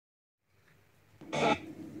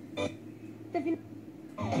নমস্কার।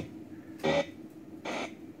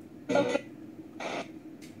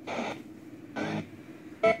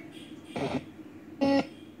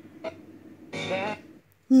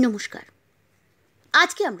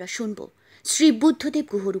 আজকে আমরা শুনব শ্রী বুদ্ধদেব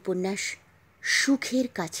গুহর উপন্যাস সুখের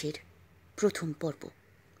কাছের প্রথম পর্ব।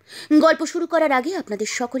 গল্প শুরু করার আগে আপনাদের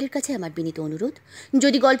সকলের কাছে আমার বিনীত অনুরোধ,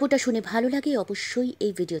 যদি গল্পটা শুনে ভালো লাগে অবশ্যই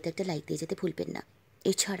এই ভিডিওতে একটা লাইক দিয়ে যেতে ভুলবেন না।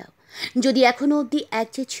 এছাড়াও যদি এখনও অবধি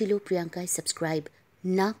যে ছিল প্রিয়াঙ্কায় সাবস্ক্রাইব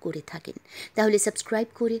না করে থাকেন তাহলে সাবস্ক্রাইব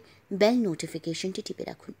করে বেল নোটিফিকেশনটি টিপে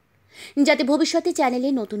রাখুন, যাতে ভবিষ্যতে চ্যানেলে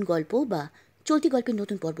নতুন গল্প বা চলতি গল্পের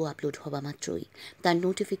নতুন পর্ব আপলোড হওয়া মাত্রই তার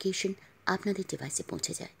নোটিফিকেশন আপনাদের ডিভাইসে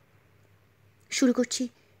পৌঁছে যায়। শুরু করছি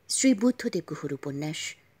শ্রী বুদ্ধদেব গুহর উপন্যাস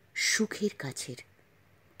সুখের কাছের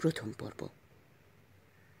প্রথম পর্ব।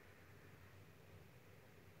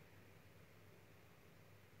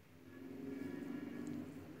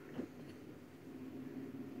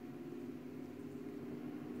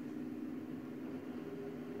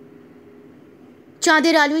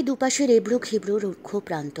 চাঁদের আলোয় দুপাশের এবড়ো খেবড়ো রুক্ষ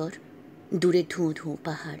প্রান্তর, দূরে ধুঁ ধুঁ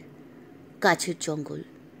পাহাড়, কাছের জঙ্গল,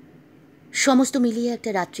 সমস্ত মিলিয়ে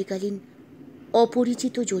একটা রাত্রিকালীন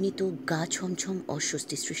অপরিচিত জনিত গা ছমছম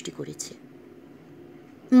অস্বস্তি সৃষ্টি করেছে।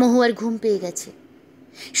 মহুয়ার ঘুম পেয়ে গেছে।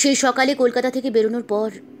 সেই সকালে কলকাতা থেকে বেরোনোর পর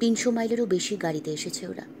 300 মাইলেরও বেশি গাড়িতে এসেছে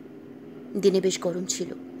ওরা। দিনে বেশ গরম ছিল,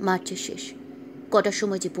 মার্চের শেষ। কটার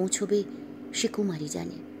সময় যে পৌঁছবে সে কুমারই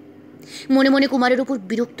জানে। মনে মনে কুমারের ওপর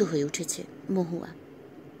বিরক্ত হয়ে উঠেছে মহুয়া।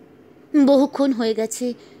 বহুক্ষণ হয়ে গেছে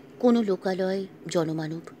কোনো লোকালয়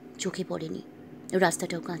জনমানব চোখে পড়েনি।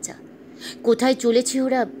 রাস্তাটাও কাঁচা। কোথায় চলেছে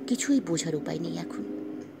ওরা কিছুই বোঝার উপায় নেই এখন।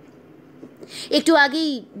 একটু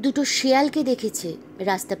আগেই দুটো শেয়ালকে দেখেছে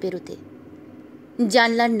রাস্তা পেরোতে।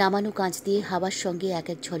 জানলার নামানো কাঁচ দিয়ে হাওয়ার সঙ্গে এক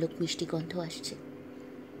এক ঝলক মিষ্টি গন্ধ আসছে।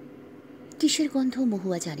 কিসের গন্ধ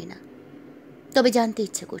মহুয়া জানে না, তবে জানতে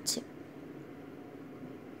ইচ্ছে করছে।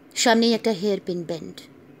 সামনেই একটা হেয়ার পিন বেন্ড।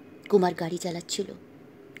 কুমার গাড়ি চালাচ্ছিল।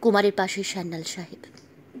 কুমারের পাশে সান্যাল সাহেব,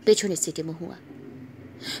 পেছনের সিটে মহুয়া।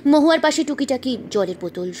 মহুয়ার পাশে টুকিটাকি জলের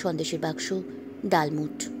বোতল, সন্দেশের বাক্স,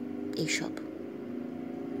 ডালমুট, এইসব।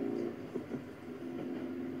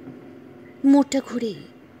 মোড়টা ঘুরে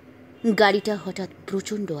গাড়িটা হঠাৎ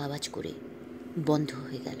প্রচণ্ড আওয়াজ করে বন্ধ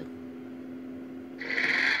হয়ে গেল।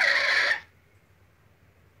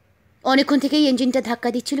 অনেকক্ষণ থেকেই ইঞ্জিনটা ধাক্কা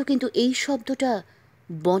দিচ্ছিল, কিন্তু এই শব্দটা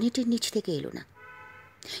বনেটের নিচ থেকে এলো না।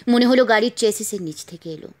 মনে হলো গাড়ির চেসিসের নিচ থেকে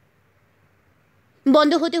এলো।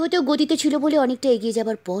 বন্ধ হতে হতেও গতিতে ছিল বলে অনেকটা এগিয়ে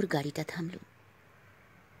যাবার পর গাড়িটা থামল।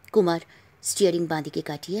 কুমার স্টিয়ারিং বাঁদিকে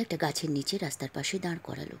কাটিয়ে একটা গাছের নিচে রাস্তার পাশে দাঁড়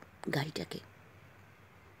করালো গাড়িটাকে।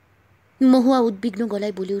 মহুয়া উদ্বিগ্ন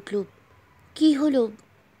গলায় বলে উঠল, কি হলো?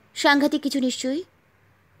 সাংঘাতিক কিছু নিশ্চয়ই।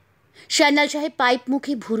 সান্যাল সাহেব পাইপ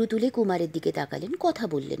মুখে ভুরু তুলে কুমারের দিকে তাকালেন, কথা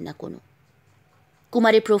বললেন না কোনো।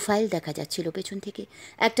 কুমারের প্রোফাইল দেখা যাচ্ছিল পেছন থেকে।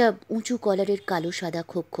 একটা উঁচু কলারের কালো সাদা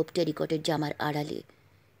খোপ খোপ টেরিকটের জামার আড়ালে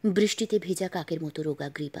বৃষ্টিতে ভেজা কাকের মতো রোগা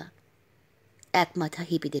গ্রীবা, এক মাথা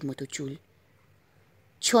হিপিদের মতো চুল,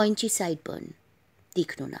 6 ইঞ্চি সাইড বার্ন,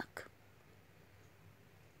 তীক্ষ্ণ নাক।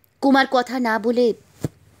 কুমার কথা না বলে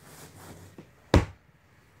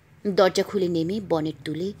দরজা খুলে নেমে বনেট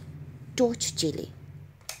তুলে টর্চ জেলে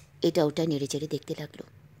এটা ওটা নেড়ে চেড়ে দেখতে লাগলো।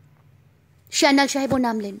 সান্যাল সাহেবও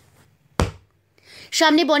নামলেন।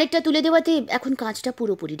 সামনে বনেটটা তুলে দেওয়াতে এখন কাঁচটা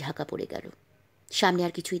পুরোপুরি ঢাকা পড়ে গেল। সামনে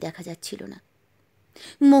আর কিছুই দেখা যাচ্ছিল না।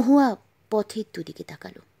 মহুয়া পথের দুদিকে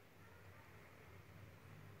তাকালো।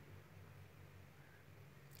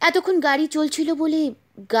 এতক্ষণ গাড়ি চলছিল বলে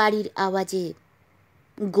গাড়ির আওয়াজে,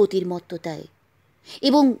 গতির মত্ততায়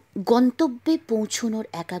এবং গন্তব্যে পৌঁছনোর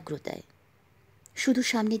একাগ্রতায় শুধু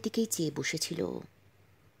সামনের দিকেই চেয়ে বসেছিল।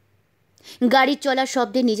 গাড়ির চলার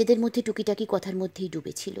শব্দে নিজেদের মধ্যে টুকিটাকি কথার মধ্যেই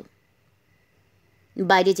ডুবেছিল।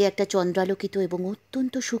 বাইরে যে একটা চন্দ্রালোকিত এবং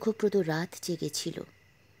অত্যন্ত সুখপ্রদ রাত জেগেছিল,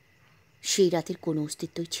 সেই রাতের কোনো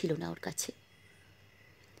অস্তিত্বই ছিল না ওর কাছে।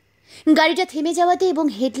 গাড়িটা থেমে যাওয়াতে এবং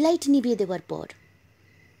হেডলাইট নিভিয়ে দেওয়ার পর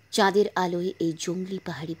চাঁদের আলোয় এই জঙ্গলি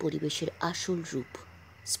পাহাড়ি পরিবেশের আসল রূপ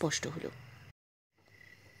স্পষ্ট হল।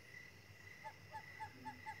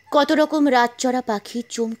 কত রকম রাতচরা পাখি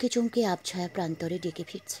চমকে চমকে আবছায়া প্রান্তরে ডেকে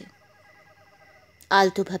ফিরছে।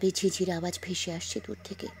 আলতোভাবে ঝিঝির আওয়াজ ভেসে আসছে দূর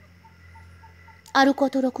থেকে। আরো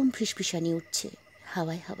কত রকম ফিসফিসানি উঠছে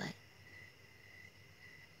হাওয়ায় হাওয়ায়।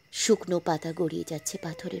 শুকনো পাতা গড়িয়ে যাচ্ছে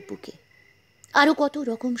পাথরের বুকে। আরো কত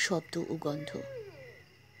রকম শব্দ ও গন্ধ।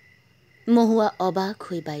 মহুয়া অবাক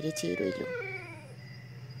হয়ে বাইরে চেয়ে রইল।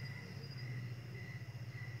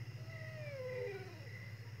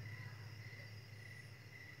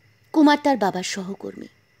 কুমার তার বাবার সহকর্মী।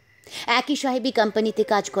 একই সাহেবী কোম্পানিতে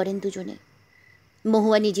কাজ করেন দুজনে।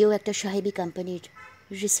 মহুয়া নিজেও একটা সাহেবী কোম্পানির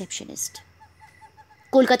রিসেপশনিস্ট।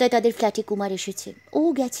 কলকাতায় তাদের ফ্ল্যাটে কুমার এসেছে, ও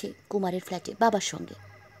গেছে কুমারের ফ্ল্যাটে বাবার সঙ্গে।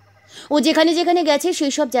 ও যেখানে যেখানে গেছে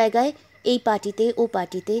সেই সব জায়গায় এই পার্টিতে ও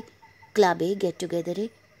পার্টিতে, ক্লাবে, গেট টুগেদারে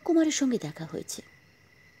কুমারের সঙ্গে দেখা হয়েছে।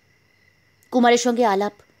 কুমারের সঙ্গে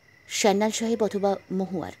আলাপ সান্যাল সাহেব অথবা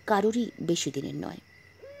মহুয়ার কারোরই বেশি দিনের নয়।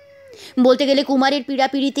 বলতে গেলে কুমারের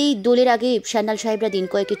পীড়াপিড়িতেই দোলের আগে সান্যাল সাহেবরা দিন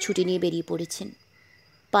কয়েকের ছুটি নিয়ে বেরিয়ে পড়েছেন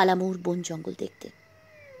পালামৌর বন জঙ্গল দেখতে।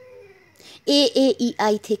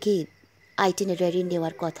 AAEI থেকে আইটিনারারি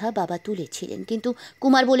নেওয়ার কথা বাবা তুলেছিলেন, কিন্তু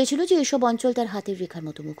কুমার বলেছিল যে এসব অঞ্চল তার হাতের রেখার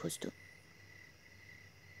মতো মুখস্থ।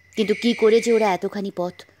 কিন্তু কি করে যে ওরা এতখানি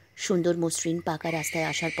পথ সুন্দর মসৃণ পাকা রাস্তায়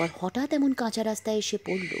আসার পর হঠাৎ এমন কাঁচা রাস্তায় এসে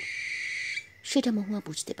পড়ল, সেটা মহুয়া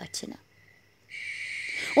বুঝতে পারছে না।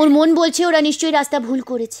 ওর মন বলছে ওরা নিশ্চয়ই রাস্তা ভুল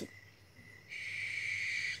করেছে।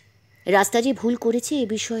 রাস্তা যে ভুল করেছে এ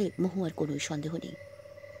বিষয়ে মহুয়ার কোনো সন্দেহ নেই,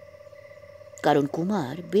 কারণ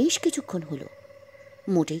কুমার বেশ কিছুক্ষণ হলো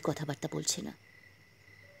মোটেই কথাবার্তা বলছে না,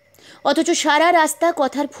 অথচ সারা রাস্তা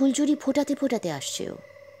কথার ফুলঝুরি ফোটাতে ফোটাতে আসছে ও।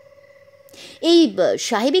 এই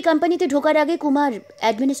সাহেবী কোম্পানিতে ঢোকার আগে কুমার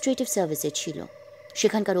অ্যাডমিনিস্ট্রেটিভ সার্ভিসে ছিল,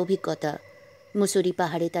 সেখানকার অভিজ্ঞতা, মুসুরি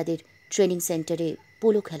পাহাড়ে তাদের ট্রেনিং সেন্টারে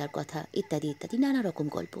পোলো খেলার কথা ইত্যাদি ইত্যাদি নানা রকম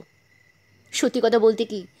গল্প। সত্যি কথা বলতে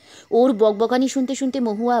কি, ওর বকবকানি শুনতে শুনতে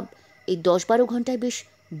মহুয়া এই 10-12 ঘন্টায় বেশ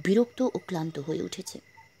বিরক্ত ও ক্লান্ত হয়ে উঠেছে।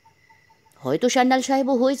 হয়তো সান্যাল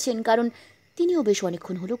সাহেবও হয়েছেন, কারণ তিনিও বেশ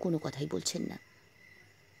অনেকক্ষণ হলো কোনো কথাই বলছেন না।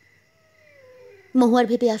 মহুয়ার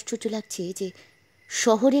ভেবে আশ্চর্য লাগছে যে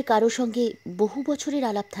শহরে কারো সঙ্গে বহু বছরের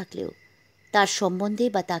আলাপ থাকলেও তার সম্বন্ধে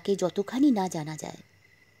বা তাকে যতখানি না জানা যায়,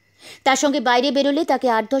 তার সঙ্গে বাইরে বেরোলে তাকে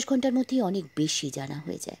 8-10 ঘন্টার মধ্যেই অনেক বেশি জানা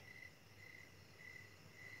হয়ে যায়।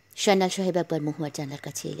 সান্যাল সাহেব একবার মহুয়ার জানলার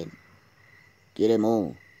কাছে এলেন। কি রে মৌ,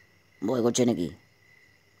 ভয় করছে নাকি?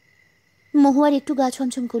 মহুয়ার একটু গা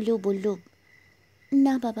ছমছম করলেও বলল,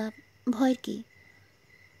 না বাবা, ভয়ের কি,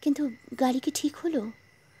 কিন্তু গাড়ি কি ঠিক হলো?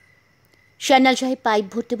 সান্যাল সাহেব পাইপ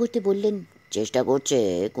ভরতে ভরতে বললেন, চেষ্টা করছে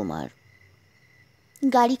কুমার।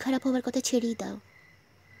 গাড়ি খারাপ হওয়ার কথা ছেড়েই দাও,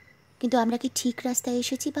 কিন্তু আমরা কি ঠিক রাস্তায়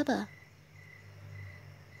এসেছি বাবা?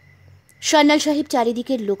 সান্যাল সাহেব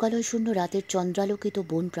চারিদিকের লোকালয় শূন্য রাতের চন্দ্রালোকিত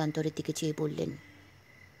বন প্রান্তরের দিকে চেয়ে বললেন,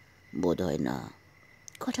 বোধ হয় না।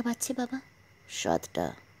 কটা বাজছে বাবা? 7টা।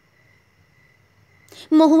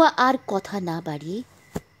 মহুয়া আর কথা না বাড়িয়ে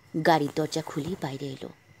গাড়ির দরজা খুলে বাইরে এলো।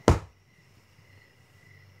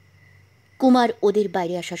 কুমার ওদের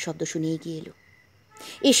বাইরে আসার শব্দ শুনে এগিয়ে এলো।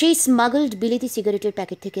 এসেই স্মাগলড বিলেতি সিগারেটের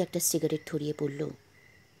প্যাকেট থেকে একটা সিগারেট ধরিয়ে পড়ল।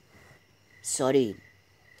 Sorry,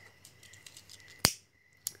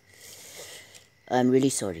 I am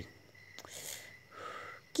really sorry.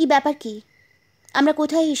 কি ব্যাপার কি? আমরা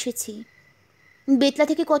কোথায় এসেছি? বেতলা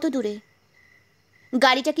থেকে কত দূরে?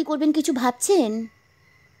 গাড়িটা কি করবেন কিছু ভাবছেন?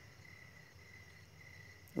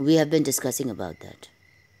 We have been discussing about that.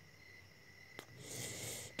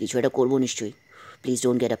 কিছু একটা করবো নিশ্চয়ই। Please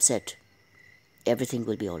don't get upset. Everything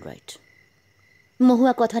will be all right.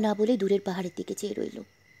 মহুয়া কথা না বলে দূরের পাহাড়ের দিকে চেয়ে রইল।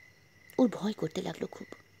 ওর ভয় করতে লাগলো খুব।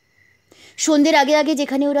 সন্ধ্যের আগে আগে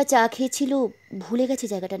যেখানে ওরা চা খেয়েছিল, ভুলে গেছে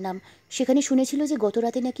জায়গাটার নাম, সেখানে শুনেছিল যে গত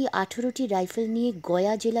রাতে নাকি 18টি রাইফেল নিয়ে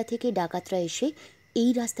গয়া জেলা থেকে ডাকাতরা এসে এই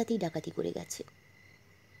রাস্তাতেই ডাকাতি করে গেছে।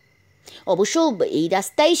 অবশ্য এই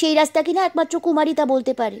রাস্তাই সেই রাস্তা কিনা একমাত্র কুমারী তা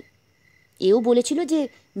বলতে পারে। এও বলেছিল যে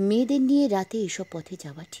মেয়েদের নিয়ে রাতে এসব পথে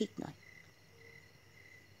যাওয়া ঠিক নয়।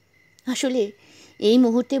 আসলে এই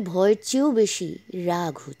মুহূর্তে ভয়ের চেয়েও বেশি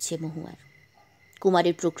রাগ হচ্ছে মহুয়ার।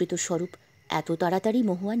 কুমারের প্রকৃত স্বরূপ এত তাড়াতাড়ি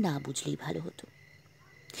মহুয়া না বুঝলেই ভালো হতো।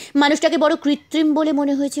 মানুষটাকে বড় কৃত্রিম বলে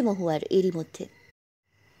মনে হয়েছে মহুয়ার এরই মধ্যে।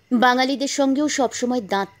 বাঙালিদের সঙ্গেও সবসময়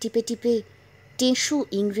দাঁত টিপে টিপে টেঁসু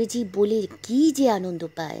ইংরেজি বলে কি যে আনন্দ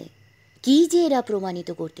পায়, কি যে এরা প্রমাণিত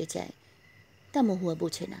করতে চায়, তা মহুয়া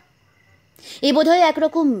বোঝে না। এ বোধহয়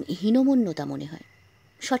একরকম হীনমন্যতা মনে হয়,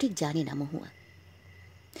 সঠিক জানে না মহুয়া।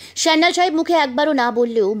 সান্যাল সাহেব মুখে একবারও না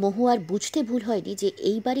বললেও মহুয়ার বুঝতে ভুল হয়নি যে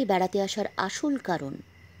এইবারে বেড়াতে আসার আসল কারণ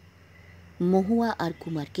মহুয়া আর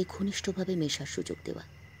কুমারকে ঘনিষ্ঠভাবে মেশার সুযোগ দেওয়া।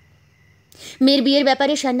 মেয়ের বিয়ের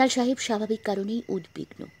ব্যাপারে সান্যাল সাহেব স্বাভাবিক কারণেই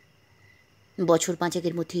উদ্বিগ্ন। বছর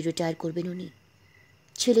 5 মধ্যেই রিটায়ার করবেন উনি।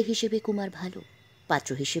 ছেলে হিসেবে কুমার ভালো, পাত্র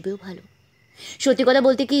হিসেবেও ভালো। সত্যি কথা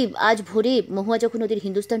বলতে কি, আজ ভোরে মহুয়া যখন ওদের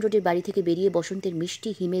হিন্দুস্তান রোডের বাড়ি থেকে বেরিয়ে বসন্তের মিষ্টি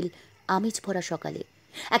হিমেল আমেজ ভরা সকালে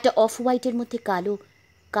একটা অফ হোয়াইটের মধ্যে কালো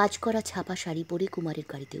কাজ করা ছাপা শাড়ি পরে কুমারের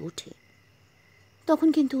গাড়িতে ওঠে, তখন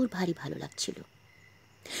কিন্তু ওর ভারী ভালো লাগছিল।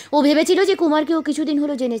 ও ভেবেছিল যে কুমারকে ও কিছুদিন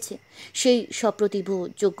হলো জেনেছে, সেই সপ্রতিভ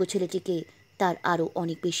যোগ্য ছেলেটিকে তার আরও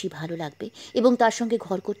অনেক বেশি ভালো লাগবে এবং তার সঙ্গে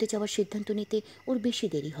ঘর করতে যাওয়ার সিদ্ধান্ত নিতে ওর বেশি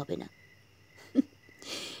দেরি হবে না।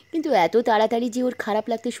 কিন্তু এত তাড়াতাড়ি যে ওর খারাপ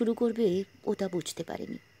লাগতে শুরু করবে ও তা বুঝতে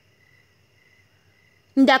পারেনি।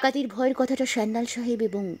 ডাকাতির ভয়ের কথাটা সান্যাল সাহেব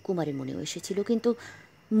এবং কুমারের মনেও এসেছিল, কিন্তু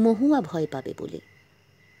মহুয়া ভয় পাবে বলে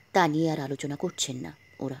তা নিয়ে আর আলোচনা করছেন না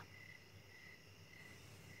ওরা।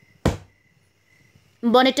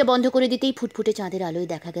 বনেটটা বন্ধ করে দিতেই ফুটফুটে চাঁদের আলোয়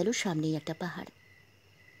দেখা গেল সামনেই একটা পাহাড়,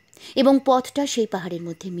 এবং পথটা সেই পাহাড়ের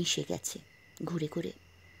মধ্যে মিশে গেছে ঘুরে ঘুরে।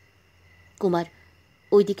 কুমার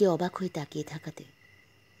ওইদিকে অবাক হয়ে তাকিয়ে থাকাতে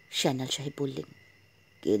সান্যাল সাহেব বললেন,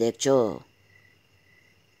 কে দেখছ?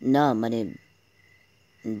 না, মানে,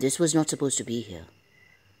 this was not supposed to be here.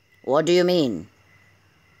 What do you mean?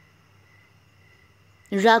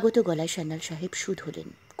 রাগত গলায় সান্যাল সাহেব শুধলেন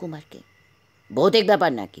কুমারকে। ভৌতিক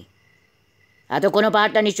ব্যাপার নাকি? এত কোনো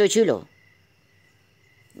পাহাড়টা নিশ্চয় ছিল।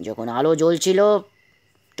 যখন আলো জ্বলছিল,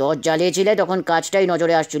 টর্চ জ্বালিয়েছিলে, তখন কাজটাই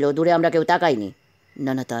নজরে আসছিল, দূরে আমরা কেউ তাকাইনি।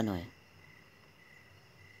 না না, তা নয়।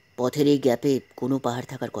 পথের এই গ্যাপে কোনো পাহাড়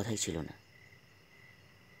থাকার কথাই ছিল না।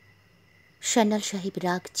 সান্যাল সাহেব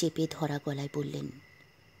রাগ চেপে ধরা গলায় বললেন,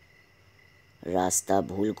 রাস্তা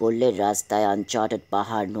ভুল করলে রাস্তায় আনচার্টেড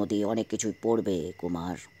পাহাড়, নদী, অনেক কিছুই পড়বে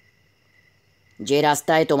কুমার। যে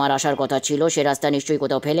রাস্তায় তোমার আসার কথা ছিল সে রাস্তা নিশ্চয়ই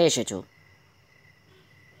কোথাও ফেলে এসেছো,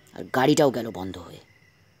 আর গাড়িটাও গেল বন্ধ হয়ে।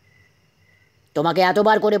 তোমাকে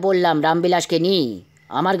এতবার করে বললাম রামবিলাসকে নিই,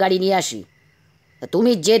 আমার গাড়ি নিয়ে আসি।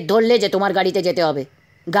 তুমি জেদ ধরলে যে তোমার গাড়িতে যেতে হবে।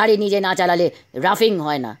 গাড়ি নিজে না চালালে রাফিং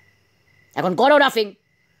হয় না। এখন করো রাফিং।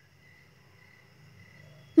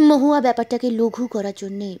 মহুয়া ব্যাপারটাকে লঘু করার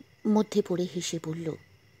জন্যে মধ্যে পড়ে হেসে বলল,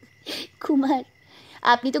 কুমার,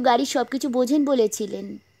 আপনি তো গাড়ির সব কিছু বোঝেন বলেছিলেন,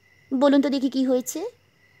 বলুন তো দেখি কি হয়েছে।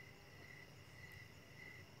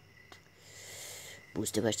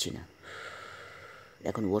 বুঝতে পারছি না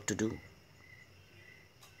এখন হোয়াট টু ডু।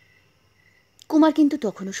 কুমার কিন্তু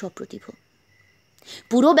তখনও সপ্রতিভ।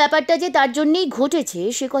 পুরো ব্যাপারটা যে তার জন্যেই ঘটেছে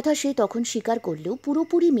সে কথা সে তখন স্বীকার করলেও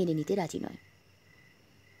পুরোপুরি মেনে নিতে রাজি নয়।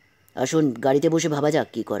 আসুন গাড়িতে বসে ভাবা যাক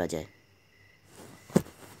কি করা যায়।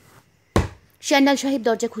 সান্যাল সাহেব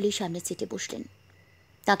দরজা খুলেই সামনের সিটে বসলেন।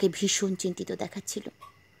 তাকে ভীষণ চিন্তিত দেখাচ্ছিল।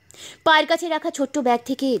 পায়ের কাছে রাখা ছোট্ট ব্যাগ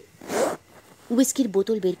থেকে হুইস্কির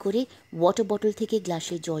বোতল বের করে ওয়াটার বটল থেকে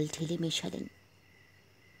গ্লাসে জল ঢেলে মেশালেন,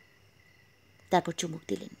 তারপর চুমুক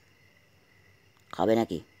দিলেন। খাবে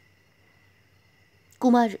নাকি?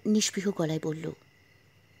 কুমার নিষ্পৃহ গলায় বলল,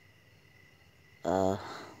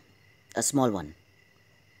 স্মল ওয়ান।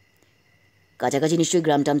 কাছাকাছি নিশ্চয়ই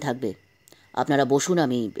গ্রাম টাম থাকবে। আপনারা বসুন,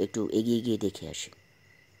 আমি একটু এগিয়ে গিয়ে দেখে আসি।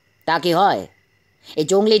 তা কি হয়? এই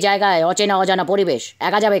জঙ্গলি জায়গায় অচেনা অজানা পরিবেশ,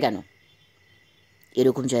 একা যাবে কেন?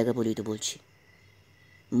 এরকম জায়গা বলেই তো বলছি।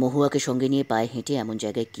 মহুয়াকে সঙ্গে নিয়ে পায়ে হেঁটে এমন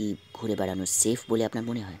জায়গায় কি ঘুরে বেড়ানো সেফ বলে আপনার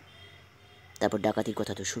মনে হয়? তারপর ডাকাতির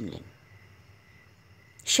কথা তো শুনলেন।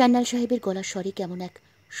 সান্যাল সাহেবের গলার স্বরে কেমন এক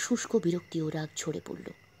শুষ্ক বিরক্তি ও রাগ ঝরে পড়ল।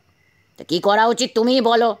 তা কি করা উচিত তুমিই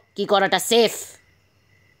বলো, কি করাটা সেফ?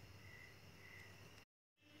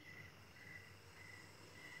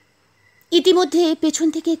 ইতিমধ্যে পেছন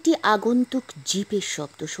থেকে একটি আগন্তুক জিপের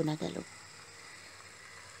শব্দ শোনা গেল।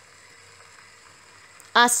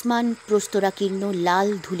 আসমান প্রস্তরাকীর্ণ লাল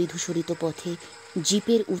ধূলি ধূসরিত পথে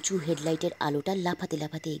জিপের উঁচু হেডলাইটের আলোটা লাফাতে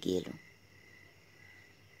লাফাতে এগিয়ে এলো।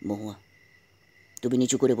 মহুয়া, তুমি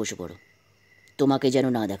নিচু করে বসে পড়ো, তোমাকে যেন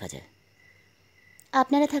না দেখা যায়।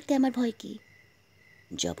 আপনারা থাকতে আমার ভয় কি?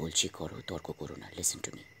 যা বলছি করো, তর্ক করো না, লিসেন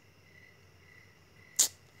টু মি।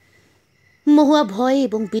 মহুয়া ভয়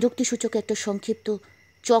এবং বিরক্তিসূচক একটা সংক্ষিপ্ত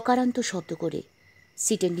চকারান্ত শব্দ করে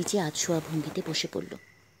সিটের নিচে আধশোয়া ভঙ্গিতে বসে পড়ল।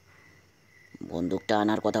 বন্দুকটা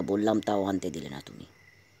আনার কথা বললাম, তাও আনতে দিলে না তুমি।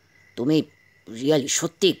 তুমি রিয়ালি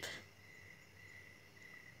সত্যি।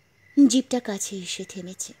 জিপটা কাছে এসে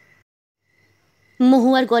থেমেছে।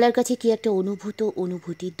 মহুয়ার গলার কাছে কি একটা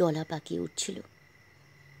অনুভূতির দলা পাকিয়ে উঠছিল।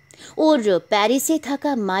 ওর প্যারিসে থাকা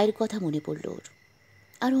মায়ের কথা মনে পড়ল, ওর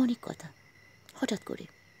আরও অনেক কথা হঠাৎ করে।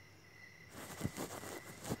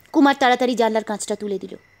 কুমার তাড়াতাড়ি জানলার কাঁচটা তুলে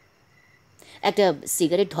দিল, একটা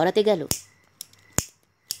সিগারেট ধরাতে গেল,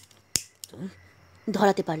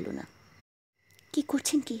 ধরাতে পারল না। কি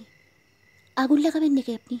করছেন কি? আগুন লাগাবেন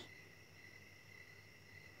নাকি আপনি?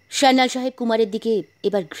 সান্যাল সাহেব কুমারের দিকে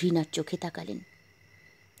এবার ঘৃণার চোখে তাকালেন।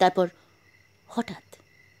 তারপর হঠাৎ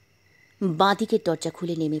বাঁ দিকের দরজা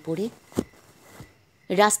খুলে নেমে পড়ে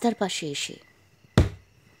রাস্তার পাশে এসে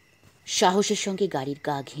সাহসের সঙ্গে গাড়ির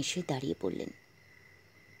গা ঘেঁষে দাঁড়িয়ে পড়লেন।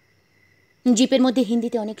 জিপের মধ্যে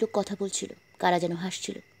হিন্দিতে অনেক লোক কথা বলছিল, কারা যেন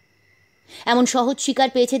হাসছিল। এমন সহজ শিকার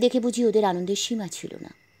পেয়েছে দেখে বুঝি ওদের আনন্দের সীমা ছিল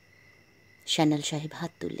না। সান্যাল সাহেব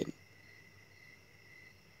হাত তুললেন।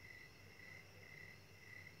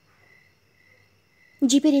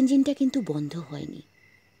 জিপের ইঞ্জিনটা কিন্তু বন্ধ হয়নি।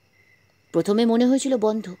 প্রথমে মনে হয়েছিল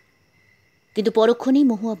বন্ধ, কিন্তু পরক্ষণেই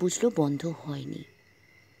মহুয়া বুঝল বন্ধ হয়নি,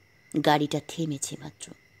 গাড়িটা থেমেছে মাত্র।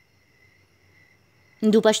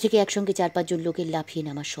 দুপাশ থেকে একসঙ্গে 4-5 জন লোকের লাফিয়ে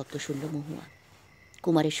নামার শব্দ শুনল মহুয়া।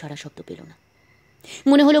 কুমারের সারা শব্দ পেল না।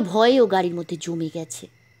 মনে হলো ভয়ে ও গাড়ির মধ্যে জমে গেছে,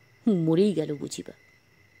 মরেই গেল বুঝিবা।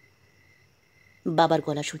 বাবার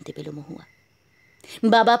গলা শুনতে পেল মহুয়া।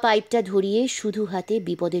 বাবা পাইপটা ধরিয়ে শুধু হাতে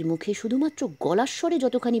বিপদের মুখে শুধুমাত্র গলার স্বরে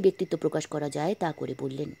যতখানি ব্যক্তিত্ব প্রকাশ করা যায় তা করে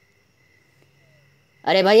বললেন,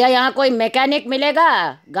 আরে ভাইয়া, यहाँ कोई मैकेनिक मिलेगा?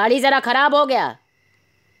 गाड़ी जरा खराब हो गया।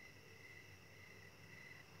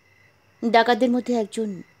 ডাকাতদের মধ্যে একজন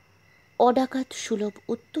অডাকাত সুলভ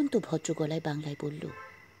অত্যন্ত ভদ্র গলায় বাংলায় বলল,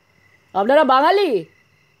 আপনারা বাঙালি?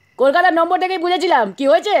 কলকাতার নম্বর থেকেই বুঝেছিলাম, কি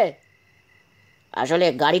হয়েছে? আসলে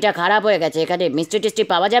গাড়িটা খারাপ হয়ে গেছে, এখানে মিস্ত্রি টিস্ত্রি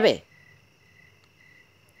পাওয়া যাবে?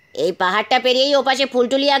 এই পাহাড়টা পেরিয়েই ওপাশে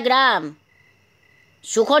ফুলটুলিয়া গ্রাম,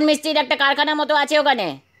 সুখন মিস্ত্রির একটা কারখানা মতো আছে ওখানে।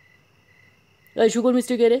 ওই সুখন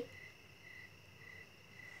মিস্ত্রি কে রে?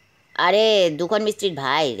 আরে দুখন মিস্ত্রির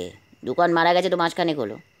ভাই রে, দুখন মারা গেছে তো মাঝখানে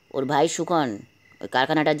হলো, ওর ভাই সুখন ওই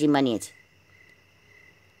কারখানাটার জিম্মা নিয়েছে।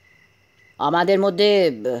 আমাদের মধ্যে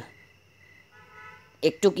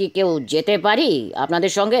একটু কি কেউ যেতে পারি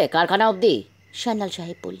আপনাদের সঙ্গে কারখানা অবধি? সান্যাল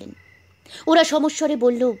সাহেব বললেন। ওরা সমস্বরে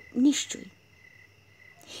বলল, নিশ্চয়ই।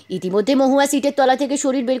 ইতিমধ্যে মহুয়া সিটের তলা থেকে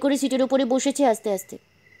শরীর বের করে সিটের উপরে বসেছে আস্তে আস্তে।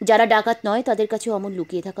 যারা ডাকাত নয় তাদের কাছে অমন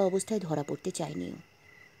লুকিয়ে থাকা অবস্থায় ধরা পড়তে চায়নিও।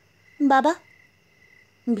 বাবা,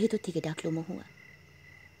 ভেতর থেকে ডাকল মহুয়া।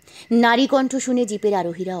 নারী কণ্ঠ শুনে জিপের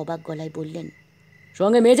আরোহীরা অবাক গলায় বললেন,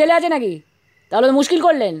 সঙ্গে মেয়ে ছেলে আছে নাকি? তাহলে তো মুশকিল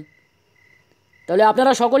করলেন। তাহলে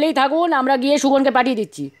আপনারা সকলেই থাকুন, আমরা গিয়ে সুখনকে পাঠিয়ে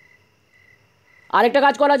দিচ্ছি। আরেকটা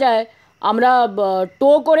কাজ করা যায়, আমরা টো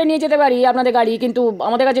করে নিয়ে যেতে পারি আপনাদের গাড়ি, কিন্তু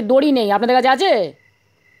আমাদের কাছে দড়ি নেই। আপনাদের কাছে আছে?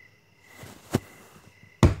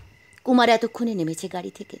 কুমার এতক্ষণে নেমেছে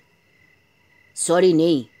গাড়ি থেকে। সরি,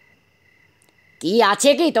 নেই। কি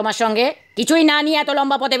আছে কি তোমার সঙ্গে? কিছুই না নিয়ে এত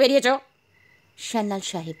লম্বা পথে বেরিয়েছ? সান্যাল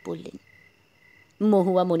সাহেব বললেন।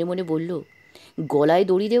 মহুয়া মনে মনে বলল, গলায়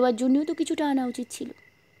দড়ি দেওয়ার জন্যও তো কিছুটা আনা উচিত ছিল।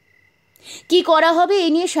 কি করা হবে এ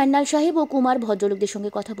নিয়ে সান্যাল সাহেব ও কুমার ভদ্রলোকদের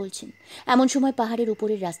সঙ্গে কথা বলছেন। এমন সময় পাহাড়ের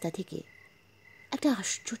উপরের রাস্তা থেকে একটা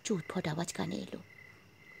আশ্চর্য উদ্ভট আওয়াজ কানে এলো।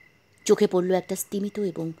 চোখে পড়ল একটা স্তিমিত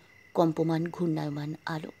এবং কম্পমান ঘূর্ণায়মান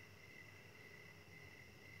আলো।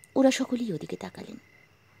 ওরা সকলেই ওদিকে তাকালেন।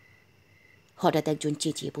 হঠাৎ একজন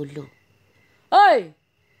চেঁচিয়ে বলল, ওই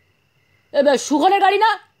এবার সুখনের গাড়ি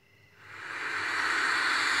না?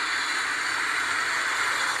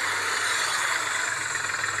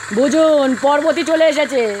 বুঝুন, পর্বতী চলে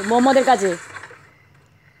এসেছে মোহাম্মদের কাছে।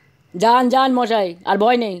 যান যান মশাই, আর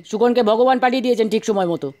ভয় নেই। সুখনকে ভগবান পাঠিয়ে দিয়েছেন ঠিক সময়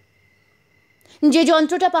মতো। যে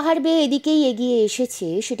যন্ত্রটা পাহাড় বেয়ে এদিকেই এগিয়ে এসেছে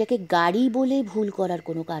সেটাকে গাড়ি বলে ভুল করার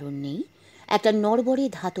কোনো কারণ নেই। একটা নড়বড়ে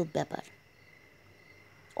ধাতব ব্যাপার।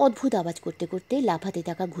 অদ্ভুত আওয়াজ করতে করতে লাফাতে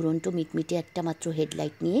থাকা ঘুরন্ত মিটমিটে একটা মাত্র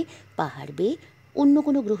হেডলাইট নিয়ে পাহাড় বেয়ে অন্য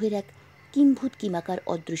কোনো গ্রহের এক কিম্ভূত কিমাকার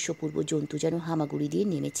অদৃশ্যপূর্ব জন্তু যেন হামাগুড়ি দিয়ে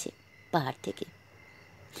নেমেছে পাহাড় থেকে।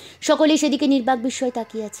 সকলে সেদিকে নির্বাক বিস্ময়ে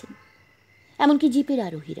তাকিয়ে আছেন, এমনকি জিপের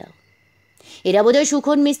আরোহীরাও। এরা বোধহয়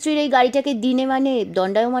সুখন মিস্ত্রির এই গাড়িটাকে দিনে মানে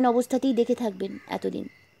দণ্ডায়মান অবস্থাতেই দেখে থাকবেন এতদিন।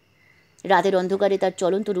 রাতের অন্ধকারে তার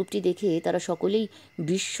চলন্ত রূপটি দেখে তারা সকলেই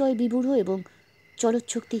বিস্ময় বিমূঢ় এবং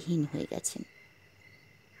চলচ্ছক্তিহীন হয়ে গেছেন।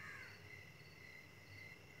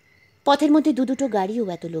 পথের মধ্যে দুটো গাড়িও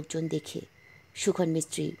এত লোকজন দেখে সুখন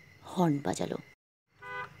মিস্ত্রি হর্ন বাজালো।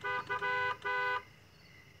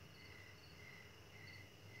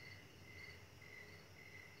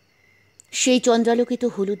 সেই চন্দ্রালোকিত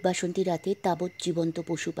হলুদ বাসন্তী রাতে তাবৎ জীবন্ত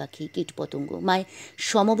পশু পাখি কীটপতঙ্গ মায়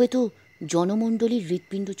সমবেত জনমণ্ডলীর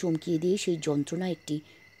হৃৎপিণ্ড চমকিয়ে দিয়ে সেই যন্ত্রণা একটি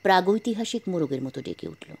প্রাগৈতিহাসিক মোরগের মতো ডেকে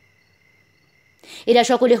উঠল। এরা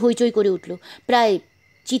সকলে হইচই করে উঠল, প্রায়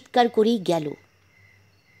চিৎকার করেই গেল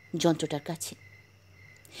যন্ত্রটার কাছে।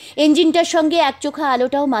 ইঞ্জিনটার সঙ্গে একচোখা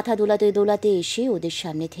আলোটাও মাথা দোলাতে দোলাতে এসে ওদের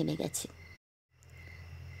সামনে থেমে গেছে।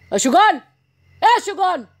 সুখন,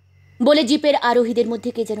 সুখন বলে জিপের আরোহীদের মধ্যে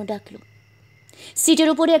কে যেন ডাকল। সিটের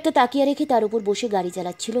উপরে একটা তাকিয়া রেখে তার উপর বসে গাড়ি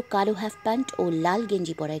চালাচ্ছিল কালো হাফ প্যান্ট ও লাল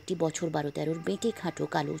গেঞ্জি পরা একটি বছর 12-13 বেঁটে খাটো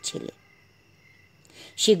কালো ছেলে।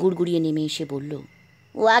 সে গুড়গুড়িয়ে নেমে এসে বলল,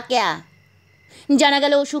 ওয়া ক্যা? জানা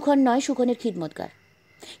গেল ও সুখন নয়, সুখনের খিদমতগার।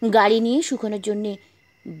 গাড়ি নিয়ে সুখনের জন্যে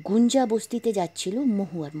গুঞ্জা বস্তিতে যাচ্ছিল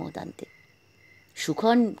মহুয়ার মদ আনতে।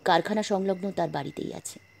 সুখন কারখানা সংলগ্ন তার বাড়িতেই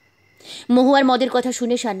আছে। মহুয়ার মদের কথা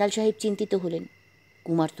শুনে সান্যাল সাহেব চিন্তিত হলেন।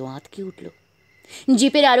 কুমার তো আঁতকে উঠল।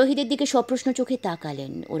 জিপের আরোহীদের দিকে সপ্রশ্ন চোখে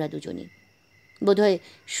তাকালেন ওরা দুজনই। বোধহয়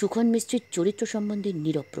সুখন মিস্ত্রির চরিত্র সম্বন্ধে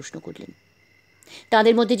নীরব প্রশ্ন করলেন।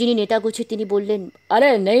 তাদের মধ্যে যিনি নেতা গোছের তিনি বললেন,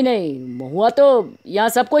 अरे नहीं नहीं, महुआ तो यहाँ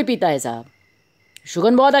सब कोई पीता है साहब।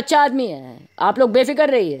 शुगन बहुत अच्छा आदमी है, आप लोग बेफिक्र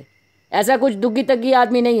रहिए। ऐसा कुछ दुग्गी तग्गी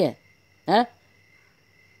आदमी नहीं है, हैं?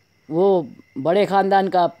 वो बड़े ख़ानदान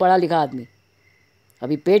का पढ़ा लिखा आदमी।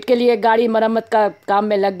 अभी पेट के लिए गाड़ी मरम्मत का काम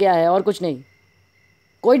में लग गया है, और कुछ नहीं।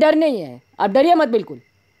 कोई डर नहीं है, आप डरिए मत बिल्कुल।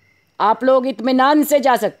 आप लोग इत्मीनान से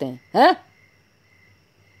जा सकते हैं।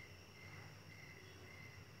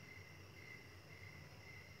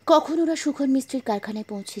 কখন ওরা সুখন মিস্ত্রির কারখানায়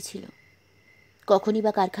পৌঁছেছিল, কখনই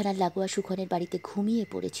বা কারখানার লাগোয়া সুখনের বাড়িতে ঘুমিয়ে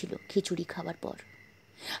পড়েছিল খিচুড়ি খাওয়ার পর,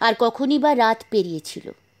 আর কখনই বা রাত পেরিয়েছিল,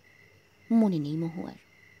 মনে নেই মহুয়ার।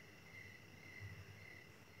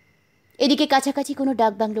 এদিকে কাছাকাছি কোনো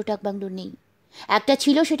ডাকবাংলো নেই। একটা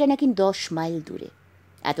ছিল, সেটা নাকি 10 মাইল দূরে।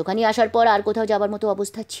 এতখানি আসার পর আর কোথাও যাবার মতো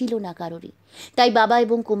অবস্থা ছিল না কারোরই। তাই বাবা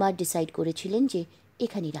এবং কুমার ডিসাইড করেছিলেন যে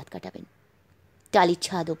এখানেই রাত কাটাবেন। টালির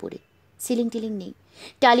ছাদ ওপরে, সিলিং টিলিং নেই।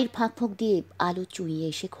 টালির ফাঁক ফোঁক দিয়ে আলো চুইয়ে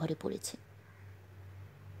এসে ঘরে পড়েছে।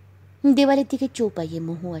 দেওয়ালের দিকে চৌপাইয়ে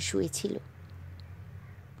মহুয়া শুয়েছিল।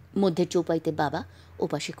 মধ্যের চৌপাইতে বাবা,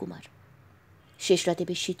 ওপাশে কুমার। শেষ রাতে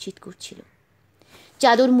বেশ শীত করছিল।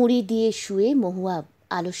 চাদর মুড়ি দিয়ে শুয়ে মহুয়া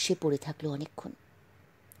আলস্যে পড়ে থাকলো অনেকক্ষণ।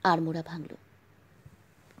 আড়মোড়া ভাঙল।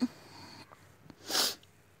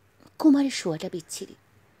 কুমারের শোয়াটা বিচ্ছিরি।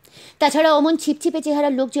 তাছাড়া অমন ছিপছিপে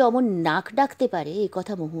চেহারার লোক যে অমন নাক ডাকতে পারে এ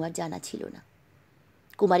কথা মহুয়ার জানা ছিল না।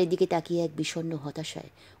 কুমারের দিকে তাকিয়ে এক বিষণ্ণ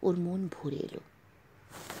হতাশায় ওর মন ভরে এলো।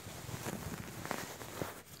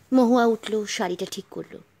 মহুয়া উঠল, শাড়িটা ঠিক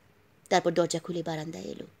করলো, তারপর দরজা খুলে বারান্দায়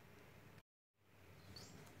এলো।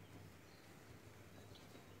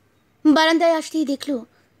 বারান্দায় আসতেই দেখল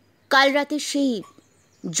কাল রাতে সেই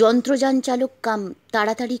যন্ত্রযান চালক কাম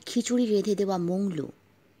তাড়াতাড়ি খিচুড়ি রেঁধে দেওয়া মংলু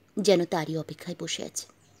যেন তারই অপেক্ষায় বসে আছে।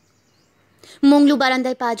 মংলু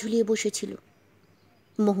বারান্দায় পা ঝুলিয়ে বসেছিল।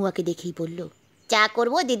 মহুয়াকে দেখেই বলল, চা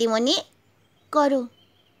করবো দিদিমণি? করো,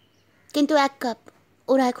 কিন্তু 1 কাপ।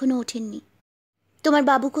 ওরা এখনো ওঠেননি। তোমার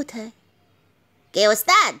বাবু কোথায়? কে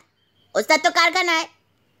ওস্তাদ? ওস্তাদ তো কারখানায়,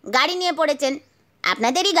 গাড়ি নিয়ে পড়েছেন।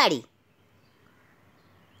 আপনাদেরই গাড়ি।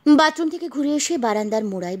 বাথরুম থেকে ঘুরে এসে বারান্দার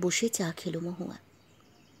মোড়ায় বসে চা খেলো মহুয়া।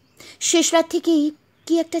 শেষ রাত থেকেই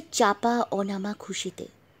কি একটা চাপা অনামা খুশিতে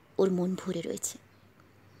ওর মন ভরে রয়েছে।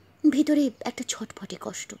 ভিতরে একটা ছটফটে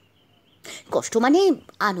কষ্ট মানে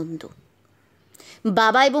আনন্দ।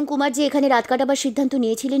 বাবা এবং কুমার যে এখানে রাত কাটাবার সিদ্ধান্ত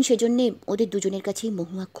নিয়েছিলেন সেজন্যে ওদের দুজনের কাছেই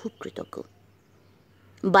মহুয়া খুব কৃতজ্ঞ।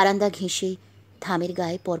 বারান্দা ঘেঁষে থামের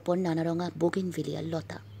গায়ে পরপর নানা রঙা বোগেনভিলিয়ার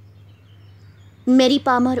লতা, মেরি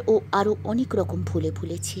পামার ও আরও অনেক রকম ফুলে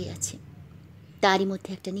ফুলে ছেয়ে আছে। তারই মধ্যে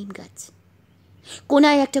একটা নিম গাছ,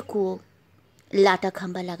 কোনায় একটা কুয়ো, লাটা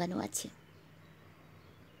খাম্বা লাগানো আছে।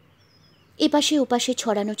 এপাশে ওপাশে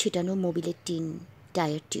ছড়ানো ছিটানো মোবিলের টিন,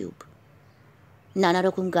 টায়ার টিউব, নানা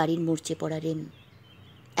রকম গাড়ির মরচে পড়া রেম,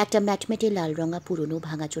 একটা ম্যাটমেটে লাল রঙা পুরনো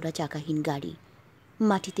ভাঙাচোরা চাকাহীন গাড়ি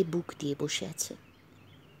মাটিতে বুক দিয়ে বসে আছে।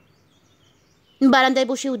 বারান্দায়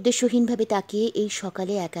বসে উদ্দেশ্যহীনভাবে তাকিয়ে এই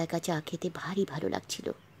সকালে একা একা চা খেতে ভারী ভালো লাগছিল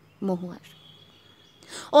মহুয়ার।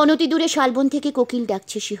 অনতি দূরে শালবন থেকে কোকিল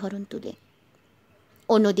ডাকছে শিহরণ তুলে।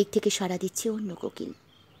 অন্য দিক থেকে সাড়া দিচ্ছে অন্য কোকিল।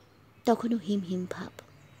 তখনও হিম হিম ভাব।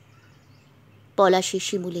 পলাশের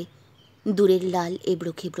শিমুলে দূরের লাল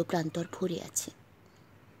এবড়ো খেবড়ো প্রান্তর ভরে আছে।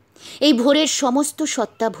 এই ভোরের সমস্ত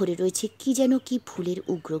সত্তা ভরে রয়েছে কি যেন কি ফুলের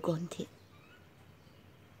উগ্র গন্ধে।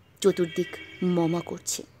 চতুর্দিক মমা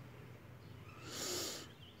করছে।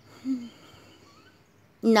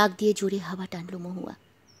 নাক দিয়ে জোরে হাওয়া টানল মহুয়া।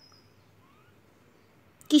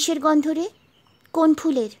 কিসের গন্ধ রে? কোন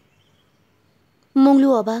ফুলের? মংলু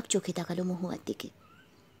অবাক চোখে তাকালো মহুয়ার দিকে।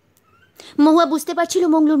 মহুয়া বুঝতে পারছিল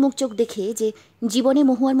মংলুর মুখ চোখ দেখে যে জীবনে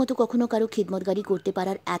মহুয়ার মতো কখনো কারো খিদমতগারি করতে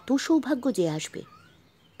পারার এত সৌভাগ্য যে আসবে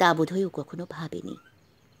তা বোধহয় ও কখনো ভাবেনি।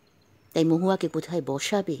 তাই মহুয়াকে কোথায়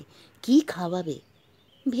বসাবে, কি খাওয়াবে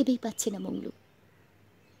ভেবেই পাচ্ছে না মংলু।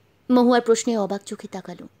 মহুয়ার প্রশ্নে অবাক চোখে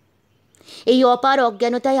তাকালো। এই অপার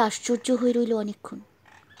অজ্ঞানতায় আশ্চর্য হয়ে রইল অনেকক্ষণ।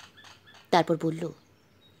 তারপর বলল,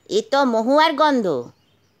 এ তো মহুয়ার গন্ধ।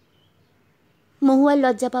 মহুয়ার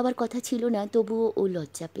লজ্জা পাওয়ার কথা ছিল না, তবুও ও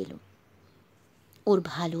লজ্জা পেল। ওর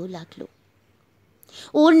ভালো লাগলো।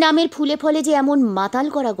 ওর নামের ফুলে ফলে যে এমন মাতাল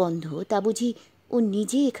করা গন্ধ তা বুঝি ও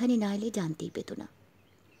নিজে এখানে না এলে জানতেই পেত না।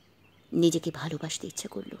 নিজেকে ভালোবাসতে ইচ্ছা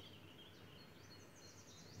করল।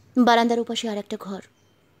 বারান্দার ওপাশে আর একটা ঘর,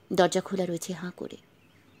 দরজা খোলা রয়েছে হাঁ করে।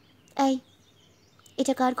 এই,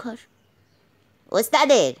 এটা কার ঘর?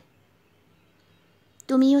 ওস্তাদের।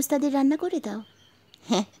 তুমি ওস্তাদের রান্না করে দাও?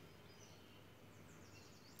 হ্যাঁ।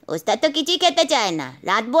 ওস্তাদ তো কিছুই খেতে চায় না,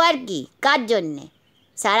 রাঁধবো আর কি, কার জন্যে?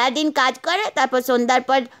 সারাদিন কাজ করে, তারপর সন্ধ্যার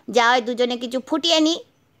পর যা হয় দুজনে কিছু ফুটিয়ে নি।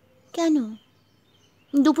 কেন,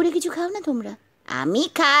 দুপুরে কিছু খাও না তোমরা? আমি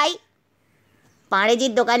খাই,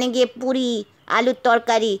 পাঁড়েজির দোকানে গিয়ে পুরি, আলুর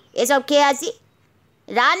তরকারি এসব খেয়ে আসি।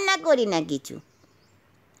 রান্না করি না কিছু।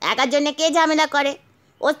 একার জন্যে কে ঝামেলা করে?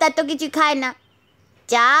 ওস্তাদ তো কিছু খায় না,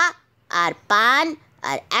 চা আর পান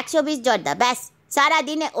আর 120 জর্দা, ব্যাস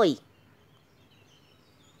সারাদিনে ওই।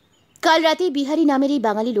 কাল রাতে বিহারী নামের এই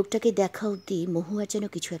বাঙালি লোকটাকে দেখা অবধি মহুয়ার যেন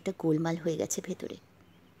কিছু একটা গোলমাল হয়ে গেছে ভেতরে।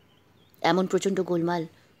 এমন প্রচণ্ড গোলমাল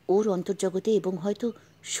ওর অন্তর্জগতে এবং হয়তো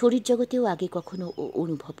শরীর জগতেও আগে কখনো ও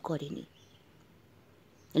অনুভব করেনি।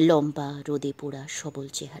 লম্বা, রোদে পোড়া, সবল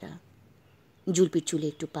চেহারা, জুলপির চুলে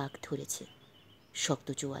একটু পাক ধরেছে, শক্ত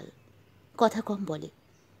চোয়াল, কথা কম বলে,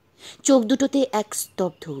 চোখ দুটোতে এক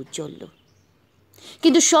স্তব্ধ উজ্জ্বল্য।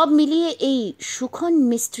 কিন্তু সব মিলিয়ে এই সুখন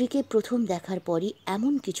মিস্ত্রিকে প্রথম দেখার পরই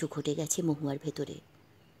এমন কিছু ঘটে গেছে মহুয়ার ভেতরে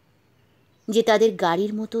যে তাদের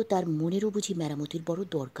গাড়ির মতো তার মনেরও বুঝি মেরামতির বড়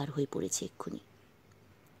দরকার হয়ে পড়েছে এক্ষুনি।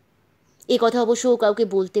 এ কথা অবশ্য ও কাউকে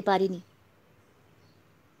বলতে পারেনি,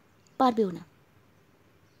 পারবেও না।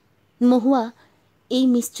 মহুয়া এই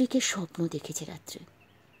মিস্ত্রিকে স্বপ্ন দেখেছে রাত্রে,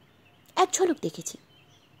 এক ঝলক দেখেছে।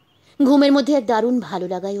 ঘুমের মধ্যে এক দারুণ ভালো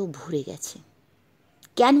লাগায় ও ভরে গেছে,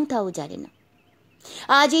 কেন তাও জানে না।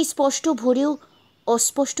 আজ এই স্পষ্ট ভোরেও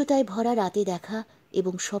অস্পষ্টতায় ভরা রাতে দেখা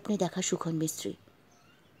এবং স্বপ্নে দেখা সুখন মিস্ত্রি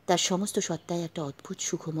তার সমস্ত সত্তায় একটা অদ্ভুত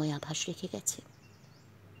সুখময় আভাস রেখে গেছে।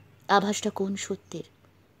 আভাসটা কোন সত্যের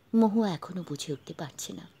মহুয়া এখনো বুঝে উঠতে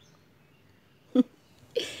পারছে না।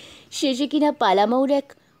 শেষে কিনা পালামৌর এক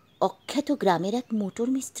অখ্যাত গ্রামের এক মোটর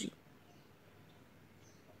মিস্ত্রি।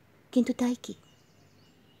 কিন্তু তাই কি?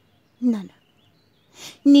 না না,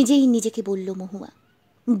 নিজেই নিজেকে বলল মহুয়া,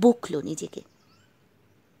 বকল নিজেকে।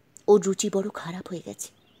 ওর রুচি বড় খারাপ হয়ে গেছে।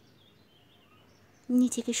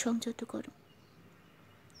 নিজেকে সংযত করো,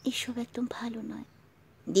 এসব একদম ভালো নয়।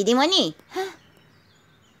 দিদিমণি, হ্যাঁ,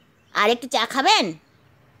 আর একটু চা খাবেন?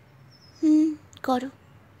 করো।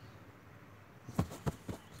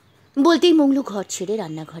 বলতেই মংলু ঘর ছেড়ে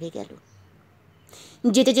রান্নাঘরে গেল।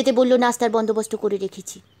 যেতে যেতে বলল, নাস্তার বন্দোবস্ত করে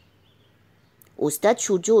রেখেছি। ওস্তাদ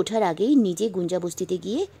সূর্য ওঠার আগেই নিজে গুঞ্জা বস্তিতে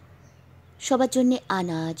গিয়ে সবার জন্যে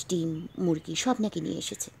আনাজ, ডিম, মুরগি সব নাকি নিয়ে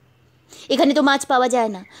এসেছে। এখানে তো মাছ পাওয়া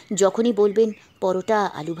যায় না। যখনই বলবেন পরোটা,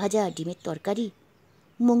 আলু ভাজা, ডিমের তরকারি,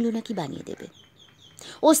 মংলু নাকি বানিয়ে দেবে।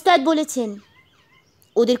 ওস্তাদ বলেছেন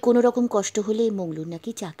ওদের কোনো রকম কষ্ট হলে মংলুর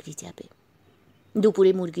নাকি চাকরি যাবে।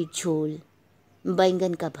 দুপুরে মুরগির ঝোল,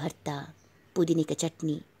 বাইঙ্গন কা ভর্তা, পুদিনে কা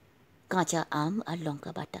চাটনি, কাঁচা আম আর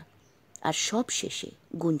লঙ্কা বাটা, আর সব শেষে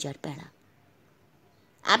গুঞ্জার প্যাঁড়া।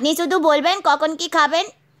 আপনি শুধু বলবেন কখন কি খাবেন।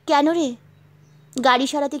 কেন রে, গাড়ি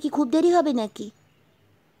সারাতে কি খুব দেরি হবে নাকি?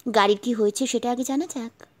 গাড়ির কি হয়েছে সেটা আগে জানা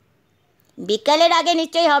যাক। বিকালের আগে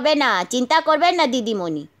নিশ্চয়ই হবে না, চিন্তা করবেন না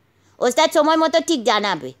দিদিমণি, ওস্তাদ সময় মতো ঠিক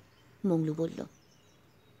জানাবে, মংলু বলল।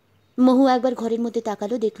 মহু একবার ঘরের মধ্যে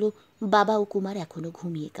তাকালো, দেখলো বাবা ও কুমার এখনো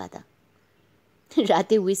ঘুমিয়ে কাদা।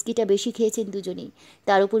 রাতে হুইস্কিটা বেশি খেয়েছেন দুজনেই,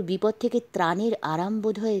 তার উপর বিপদ থেকে ত্রাণের আরাম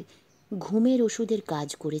বোধ হয়ে ঘুমের ওষুধের কাজ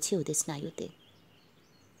করেছে ওদের স্নায়ুতে।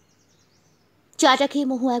 চাটা খেয়ে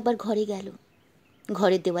মহু একবার ঘরে গেল।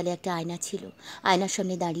 ঘরের দেওয়ালে একটা আয়না ছিল, আয়নার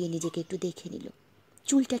সামনে দাঁড়িয়ে নিজেকে একটু দেখে নিল,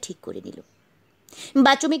 চুলটা ঠিক করে নিল।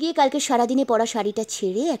 বাথরুমে গিয়ে কালকে সারাদিনে পরা শাড়িটা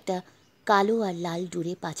ছেড়ে একটা কালো আর লাল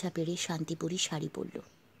ডুরে পাছা পেড়ে শান্তিপুরি শাড়ি পরল।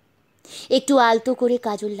 একটু আলতো করে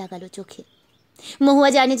কাজল লাগালো চোখে। মহুয়া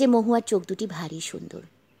জানে যে মহুয়ার চোখ দুটি ভারী সুন্দর।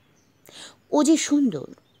 ও যে সুন্দর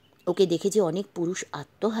ওকে দেখে যে অনেক পুরুষ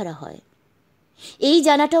আত্মহারা হয়, এই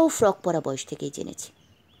জানাটাও ফ্রক পরা বয়স থেকেই জেনেছে।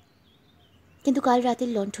 কিন্তু কাল রাতের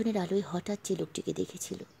লণ্ঠনের আলোয় হঠাৎ যে লোকটিকে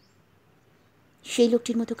দেখেছিল, সেই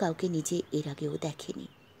লোকটির মতো কাউকে নিজে এর আগেও দেখেনি।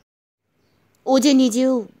 ও যে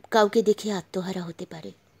নিজেও কাউকে দেখে আত্মহারা হতে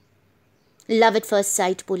পারে। লাভ এট ফার্স্ট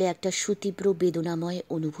সাইট বলে একটা সুতীব্র বেদনাময়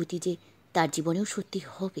অনুভূতি যে তার জীবনেও সত্যি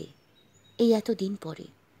হবে, এই এতদিন পরে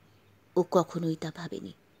ও কখনোই তা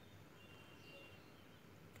ভাবেনি।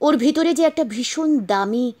 ওর ভিতরে যে একটা ভীষণ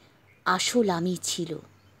দামি আসল আমি ছিল,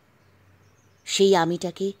 সেই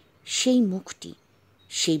আমিটাকে, সেই মুখটি,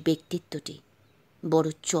 সেই ব্যক্তিত্বটি বড়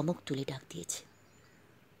চমক তুলে ডাক দিয়েছে।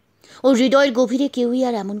 ওর হৃদয়ের গভীরে কেউই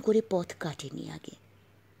আর এমন করে পথ কাটেনি আগে।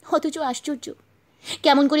 অথচ আশ্চর্য,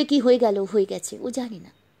 কেমন করে কি হয়ে গেল, হয়ে গেছে ও জানে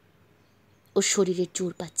না। ওর শরীরের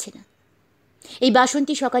জোর পাচ্ছে না। এই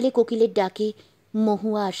বাসন্তী সকালে কোকিলের ডাকে,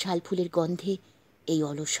 মহুয়া আর শালফুলের গন্ধে, এই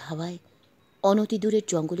অলস হাওয়ায়, অনতি দূরের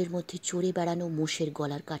জঙ্গলের মধ্যে চড়ে বেড়ানো মোষের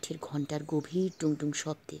গলার কাঠের ঘণ্টার গভীর টুংটুং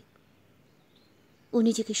শব্দে ও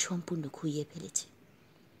নিজেকে সম্পূর্ণ খুইয়ে ফেলেছে।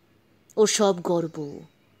 ওর সব গর্ব,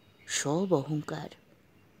 সব অহংকার,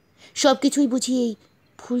 সব কিছুই বুঝি এই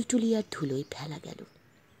ফুলটুলিয়ার ধুলোয় ফেলা গেল।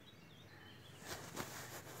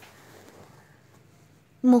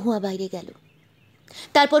 মহুয়া বাইরে গেল।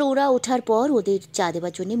 তারপর ওরা ওঠার পর ওদের চা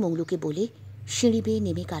দেওয়ার জন্যে মংলুকে বলে সিঁড়ি বেয়ে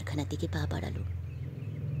নেমে কারখানার দিকে পা বাড়ালো।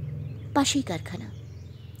 পাশেই কারখানা,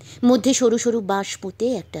 মধ্যে সরু সরু বাঁশ পুঁতে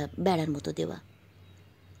একটা বেড়ার মতো দেওয়া।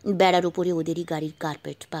 বেড়ার উপরে ওদেরই গাড়ির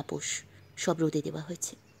কার্পেট, পাপোশ সব রোদে দেওয়া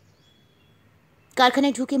হয়েছে।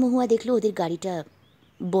 কারখানায় ঢুকে মহুয়া দেখলো ওদের গাড়িটা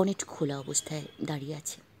বনেট খোলা অবস্থায় দাঁড়িয়ে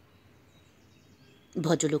আছে।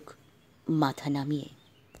 ভদ্রলোক মাথা নামিয়ে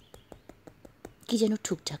কি যেন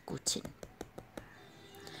ঠুকঠাক করছেন।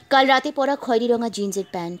 কাল রাতে পরা খয়েরি রঙা জিন্সের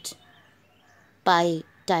প্যান্ট, পায়ে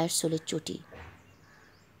টায়ার সোলের চটি,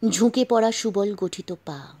 ঝুঁকে পড়া সুবল গঠিত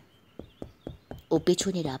পা ও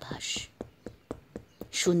পেছনের আভাস,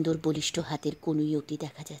 সুন্দর বলিষ্ঠ হাতের কনুই অতি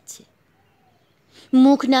দেখা যাচ্ছে।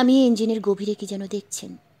 মুখ নামিয়ে ইঞ্জিনের গভীরে কি যেন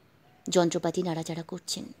দেখছেন, যন্ত্রপাতি নাড়াচাড়া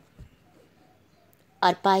করছেন।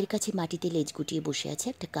 আর পায়ের কাছে মাটিতে লেজ গুটিয়ে বসে আছে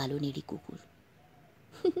একটা কালো নেড়ি কুকুর।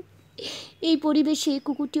 এই পরিবেশে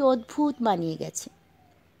কুকুরটি অদ্ভুত মানিয়ে গেছে।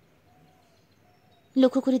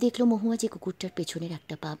 লক্ষ্য করে দেখল মহুয়া যে কুকুরটার পেছনের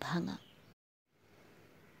একটা পা ভাঙা।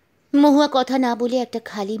 মহুয়া কথা না বলে একটা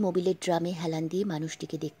খালি মোবিলের ড্রামে হেলান দিয়ে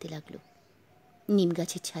মানুষটিকে দেখতে লাগলো, নিম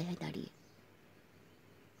গাছের ছায়ায় দাঁড়িয়ে।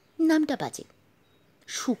 নামটা বাজে,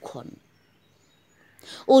 সুখন।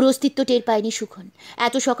 ওর অস্তিত্ব টের পায়নি সুখন।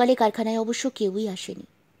 এত সকালে কারখানায় অবশ্য কেউই আসেনি।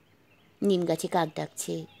 নিম গাছে কাক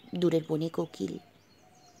ডাকছে, দূরের বনে কোকিল,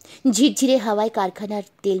 ঝিরঝিরে হাওয়ায় কারখানার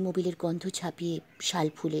তেল মোবিলের গন্ধ ছাপিয়ে শাল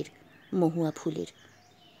ফুলের, মহুয়া ফুলের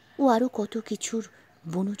ও আরও কত কিছুর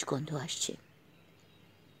বনজ গন্ধ আসছে।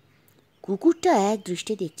 কুকুরটা এক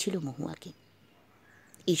দৃষ্টে দেখছিল মহুয়াকে,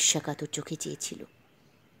 ঈর্ষাকাতর চোখে চেয়েছিল।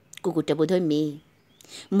 কুকুরটা বোধহয় মেয়ে।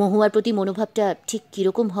 মহুয়ার প্রতি মনোভাবটা ঠিক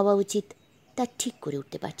কিরকম হওয়া উচিত তা ঠিক করে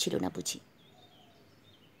উঠতে পারছিল না বুঝি।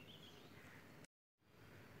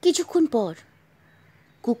 কিছুক্ষণ পর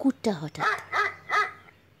কুকুরটা হঠাৎ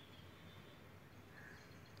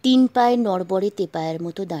তিন পায়ের নড়বড়ে তেপায়ের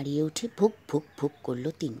মতো দাঁড়িয়ে উঠে ভুক ভুক ভুক করল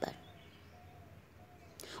তিনবার।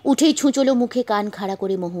 উঠেই ছুঁচলো মুখে কান খাড়া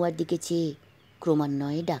করে মহুয়ার দিকে চেয়ে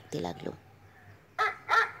ক্রমান্বয়ে ডাকতে লাগল,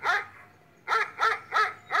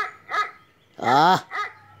 আহ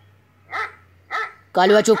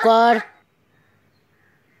কালুয়া চুপ কর।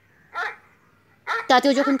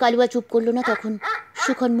 তাতেও যখন কালুয়া চুপ করল না তখন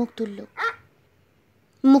সুখন মুখ তুলল।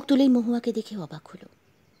 মুখ তুলেই মহুয়াকে দেখে অবাক হলো।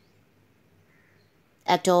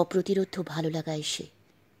 একটা অপ্রতিরোধ্য ভালো লাগা এসে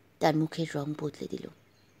তার মুখের রং বদলে দিল।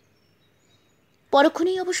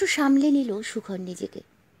 পরক্ষণেই অবশ্য সামলে নিল সুখন নিজেকে।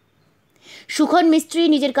 সুখন মিস্ত্রি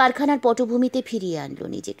নিজের কারখানার পটভূমিতে ফিরিয়ে আনলো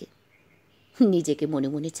নিজেকে। নিজেকে মনে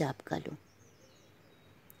মনে চাপকাল।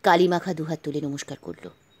 কালিমাখা দুহাত তুলে নমস্কার করল।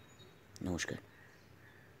 নমস্কার।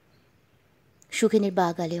 সুখেনের বা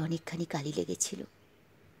গালে অনেকখানি কালি লেগেছিল।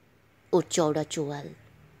 ওর চওড়া চোয়াল,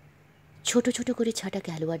 ছোট ছোট করে ছাটা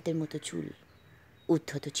খেলোয়াড়দের মতো চুল,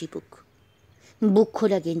 উদ্ধত চিবুক, বুক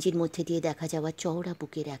খোলা গেঞ্জির মধ্যে দিয়ে দেখা যাওয়া চওড়া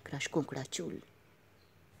বুকের একরাশ কোঁকড়া চুল,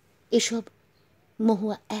 এসব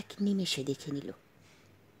মহুয়া এক নিমেষে দেখে নিল।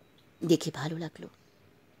 দেখে ভালো লাগলো।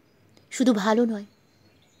 শুধু ভালো নয়,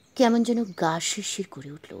 কেমন যেন গা শিরশির করে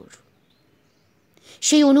উঠল ওর।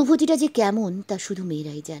 সেই অনুভূতিটা যে কেমন তা শুধু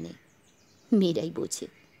মেয়েরাই জানে, মেয়েরাই বোঝে।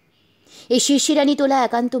 এই শিরশিরানি তোলা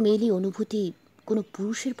একান্ত মেয়েলি অনুভূতি কোনো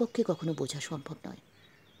পুরুষের পক্ষে কখনো বোঝা সম্ভব নয়।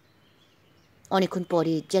 অনেকক্ষণ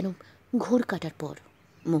পরে, যেন ঘোর কাটার পর,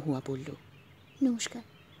 মহুয়া বলল, নমস্কার,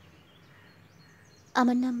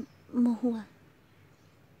 আমার নাম মহুয়া।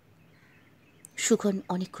 সুখন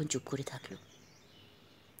অনেকক্ষণ চুপ করে থাকল।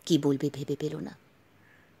 কি বলবে ভেবে পেল না।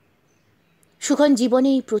 সুখন জীবনে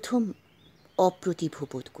এই প্রথম অপ্রতিভ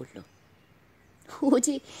বোধ করল। ও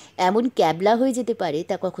যে এমন ক্যাবলা হয়ে যেতে পারে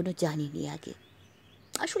তা কখনো জানিনি আগে,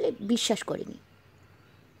 আসলে বিশ্বাস করেনি।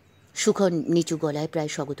 সুখন নিচু গলায়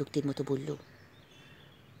প্রায় স্বগতোক্তির মতো বলল,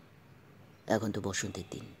 এখন তো বসন্তের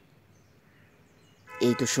দিন,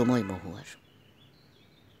 এই তো সময় মহুয়ার।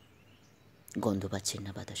 গন্ধ পাচ্ছেন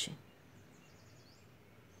না বাতাসে?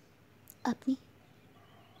 আপনি?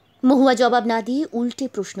 মহুয়া জবাব না দিয়ে উল্টে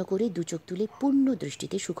প্রশ্ন করে দু চোখ তুলে পূর্ণ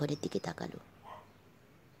দৃষ্টিতে সুখনের দিকে তাকালো।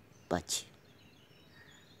 পাচ্ছি,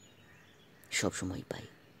 সবসময় পাই।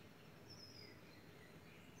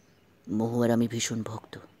 মহুয়ার আমি ভীষণ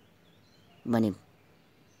ভক্ত, মানে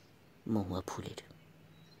মহুয়া ফুলের।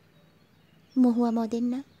 মহুয়া মদের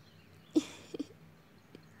না?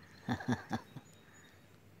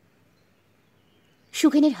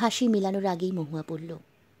 সুখেনের হাসি মেলানোর আগেই মহুয়া বলল,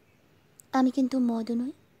 আমি কিন্তু মদও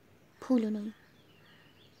নই, ফুলও নই,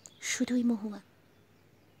 শুধুই মহুয়া।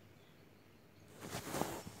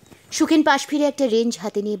 সুখেন পাশ ফিরে একটা রেঞ্জ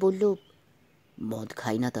হাতে নিয়ে বলল, মদ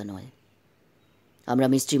খাই না তা নয়, আমরা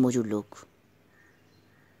মিস্ত্রি মজুর লোক,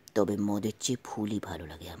 তবে মদের চেয়ে ফুলই ভালো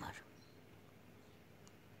লাগে আমার।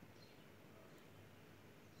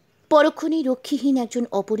 পরক্ষণেই রক্ষীহীন একজন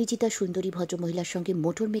অপরিচিতা সুন্দরী ভদ্রমহিলার সঙ্গে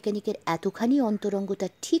মোটর মেকানিকের এতখানি অন্তরঙ্গতা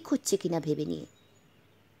ঠিক হচ্ছে কিনা ভেবে নিয়ে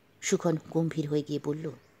সুখন গম্ভীর হয়ে গিয়ে বলল,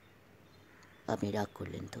 আপনি রাগ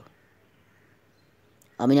করলেন তো?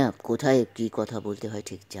 আমি না কোথায় কি কথা বলতে হয়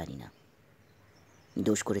ঠিক জানি না,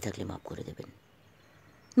 দোষ করে থাকলে মাফ করে দেবেন।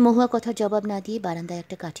 মহুয়া কথার জবাব না দিয়ে বারান্দায়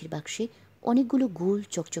একটা কাঠের বাক্সে অনেকগুলো গোল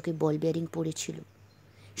চকচকে বল বেয়ারিং পড়েছিল।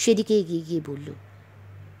 সেদিকে এগিয়ে গিয়ে বলল,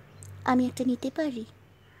 আমি একটা নিতে পারি?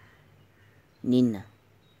 নিন না,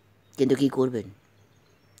 কিন্তু কি করবেন?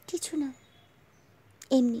 কিছু না,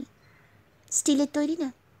 এমনি। স্টিলের তৈরি না,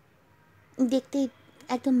 দেখতে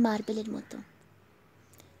একদম মার্বেলের মতো।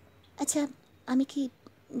 আচ্ছা, আমি কি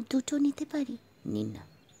দুটো নিতে পারি? নিন না,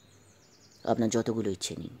 আপনার যতগুলো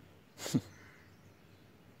ইচ্ছে নিন।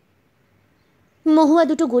 মহুয়া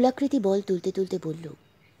দুটো গোলাকৃতি বল তুলতে তুলতে বলল,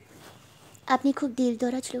 আপনি খুব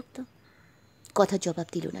দিলদরাজ লোক তো। কথার জবাব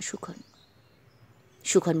দিল না সুখন।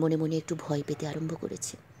 সুখন মনে মনে একটু ভয় পেতে আরম্ভ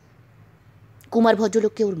করেছে। কুমার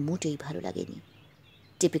ভদ্রলোককে ওর মোটেই ভালো লাগেনি।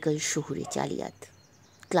 টিপিক্যাল শহুরে চালিয়াত,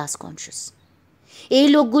 ক্লাস কনসিয়াস। এই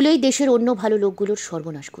লোকগুলোই দেশের অন্য ভালো লোকগুলোর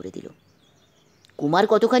সর্বনাশ করে দিল। কুমার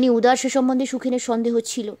কতখানি উদার সে সম্বন্ধে সুখেনের সন্দেহ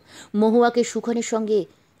ছিল। মহুয়াকে সুখনের সঙ্গে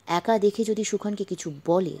একা দেখে যদি সুখনকে কিছু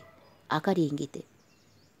বলে আকারে ইঙ্গিতে,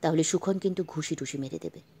 তাহলে সুখন কিন্তু ঘুষি টুসি মেরে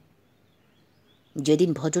দেবে। যেদিন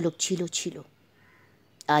ভদ্রলোক ছিল ছিল,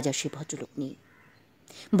 আজ আর সে ভদ্রলোক নেই।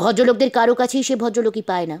 ভদ্রলোকদের কারো কাছেই সে ভদ্রলোকই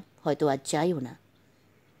পায় না, হয়তো আজ চাইও না।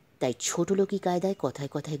 তাই ছোট লোকই কায়দায়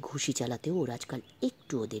কথায় কথায় ঘুষি চালাতেও ওর আজকাল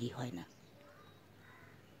একটুও দেরি হয় না।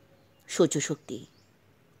 সহ্য শক্তি,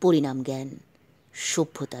 পরিণাম জ্ঞান,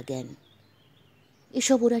 সভ্যতা জ্ঞান,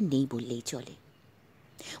 এসব ওরা নেই বললেই চলে।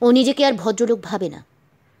 ও নিজেকে আর ভদ্রলোক ভাবে না,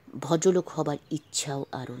 ভদ্রলোক হবার ইচ্ছাও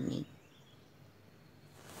আর ওর নেই।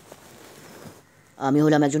 আমি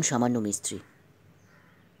হলাম একজন সামান্য মিস্ত্রি।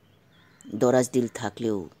 দরাজ দিল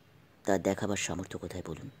থাকলেও তার দেখাবার সামর্থ্য কোথায়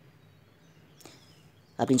বলুন?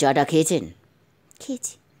 আপনি চাটা খেয়েছেন?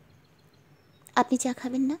 খেয়েছি। আপনি চা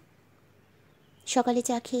খাবেন না? সকালে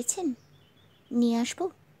চা খেয়েছেন? নিয়ে আসবো?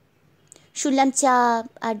 শুনলাম চা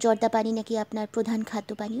আর জর্দা পানি নাকি আপনার প্রধান খাদ্য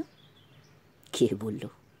পানীয়। কে বলল?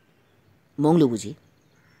 মংলু বুঝি?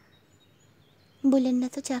 বললেন না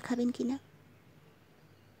তো চা খাবেন কি না।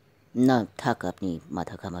 না থাক, আপনি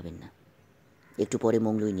মাথা ঘামাবেন না, একটু পরে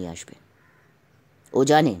মংলুই নিয়ে আসবে। ও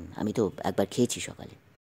জানেন আমি তো একবার খেয়েছি সকালে।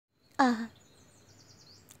 আহা,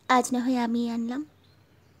 আজ না হয় আমি আনলাম।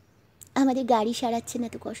 আমাদের গাড়ি সারাচ্ছেন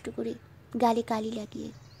এত কষ্ট করে, গালে কালি লাগিয়ে,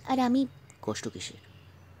 আর আমি। কষ্ট কিসের?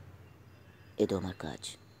 এ তো আমার কাজ,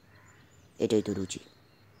 এটাই তো রুচি।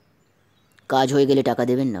 কাজ হয়ে গেলে টাকা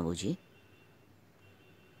দেবেন না বুঝি?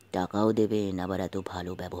 টাকাও দেবেন, আবার এত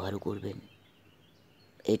ভালো ব্যবহারও করবেন,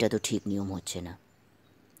 এটা তো ঠিক নিয়ম হচ্ছে না।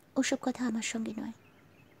 ওসব কথা আমার সঙ্গে নয়,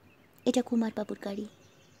 এটা কুমার বাবুর গাড়ি,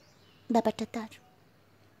 ব্যাপারটা তার,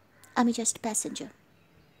 আমি জাস্ট প্যাসেঞ্জার।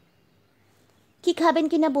 কি খাবেন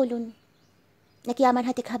কি না বলুন, নাকি আমার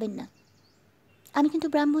হাতে খাবেন না? আমি কিন্তু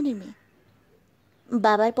ব্রাহ্মণের মেয়ে,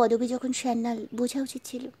 বাবার পদবি যখন শ্যান্নাল, বোঝা উচিত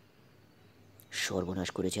ছিল। সর্বনাশ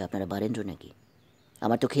করেছে আপনারা বারেন্দ্র নাকি?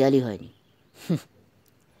 আমার তো খেয়ালই হয়নি।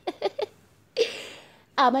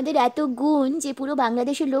 আমাদের এত গুণ যে পুরো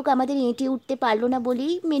বাংলাদেশের লোক আমাদের এঁটে উঠতে পারলো না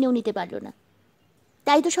বলেই মেনেও নিতে পারলো না।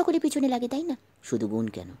 তাই তো সকলে পিছনে লাগে, তাই না? শুধু গুণ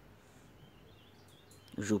কেন,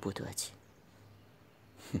 রূপও তো আছে।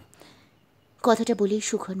 কথাটা বলেই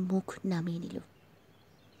সুখন মুখ নামিয়ে নিল,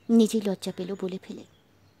 নিজেই লজ্জা পেল বলে ফেলে।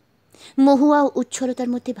 মহুয়া উচ্ছলতার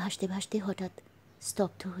মধ্যে ভাসতে ভাসতে হঠাৎ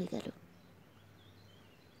স্তব্ধ হয়ে গেল।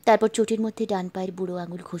 তারপর চটির মধ্যে ডান পায়ের বুড়ো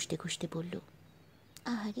আঙুল ঘষতে ঘষতে বলল,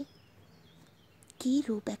 আহারে কি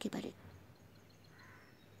রূপ একেবারে।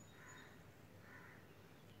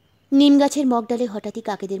 নিম গাছের মগডালে হঠাৎই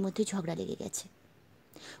কাকেদের মধ্যে ঝগড়া লেগে গেছে।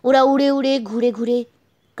 ওরা উড়ে উড়ে ঘুরে ঘুরে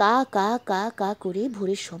কা কা কা কা করে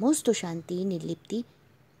ভোরের সমস্ত শান্তি নির্লিপ্তি,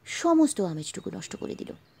 সমস্ত আমেজটুকু নষ্ট করে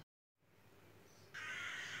দিল।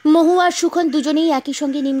 মহু আর সুখন দুজনেই একই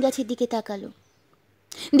সঙ্গে নিম গাছের দিকে তাকালো।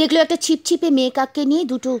 দেখলো একটা ছিপছিপে মেয়ে কাককে নিয়ে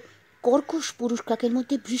দুটো কর্কশ পুরুষ কাকের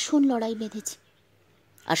মধ্যে ভীষণ লড়াই বেঁধেছে।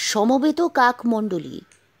 আর সমবেত কাক মণ্ডলী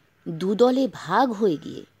দুদলে ভাগ হয়ে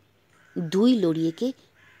গিয়ে দুই লড়িয়েকে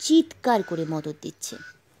চিৎকার করে মদত দিচ্ছে।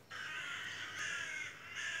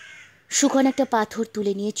 সুখন একটা পাথর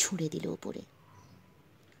তুলে নিয়ে ছুঁড়ে দিল ওপরে।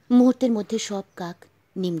 মুহূর্তের মধ্যে সব কাক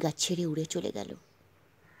নিম গাছ ছেড়ে উড়ে চলে গেল,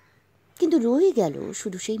 কিন্তু রয়ে গেল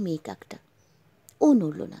শুধু সেই মেয়ে কাকটা। ও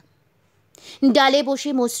নড়ল না। ডালে বসে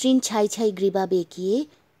মসৃণ ছাই ছাই গ্রীবা বেঁকিয়ে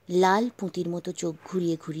লাল পুঁতির মতো চোখ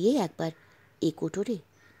ঘুরিয়ে ঘুরিয়ে একবার এ কোটরে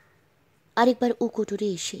আরেকবার ও কোটরে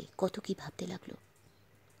এসে কত কি ভাবতে লাগলো।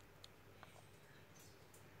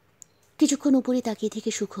 কিছুক্ষণ উপরে তাকিয়ে থেকে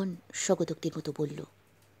সুখন স্বগতোক্তির মতো বলল,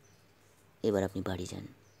 এবার আপনি বাড়ি যান,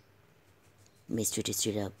 মিস্ত্রি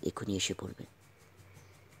টিস্ত্রিরা এক্ষুনি এসে পড়বে।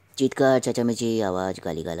 চিৎকার চেঁচামেচি আওয়াজ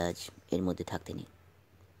গালিগালাজ এর মধ্যে থাকতে নেই।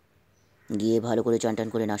 গিয়ে ভালো করে চান টান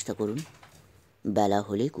করে নাস্তা করুন, বেলা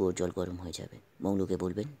হলে কুয়োর জল গরম হয়ে যাবে। মংলুকে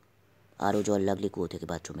বলবেন আরও জল লাগলে কুয়ো থেকে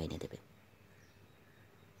বাথরুমে এনে দেবে।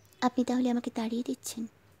 আপনি তাহলে আমাকে তাড়িয়ে দিচ্ছেন?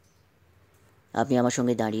 আপনি আমার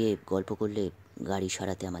সঙ্গে দাঁড়িয়ে গল্প করলে গাড়ি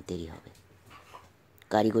সারাতে আমার দেরি হবে।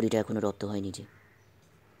 কারিগরিটা এখনও রপ্ত হয়নি যে।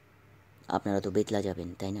 আপনারা তো বেতলা যাবেন,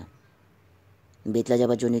 তাই না? বেতলা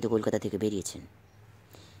যাবার জন্যই তো কলকাতা থেকে বেরিয়েছেন।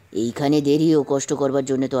 এইখানে দেরি ও কষ্ট করবার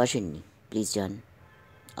জন্য তো আসেননি। প্লিজ যান,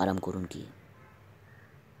 আরাম করুন। কি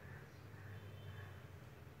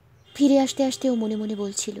ফিরে আসতে আসতেও মনে মনে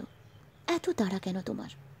বলছিল, এত তাড়া কেন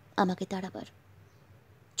তোমার আমাকে তাড়াবার?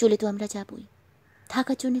 চলে তো আমরা যাবই,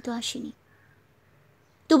 থাকার জন্য তো আসিনি।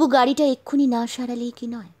 তবু গাড়িটা এক্ষুনি না সারালেই কি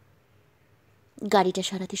নয়? গাড়িটা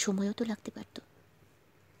সারাতে সময়ও তো লাগতে পারত।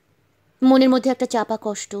 মনের মধ্যে একটা চাপা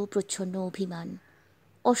কষ্ট, প্রচ্ছন্ন অভিমান,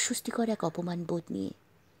 অস্বস্তিকর এক অপমান বোধ নিয়ে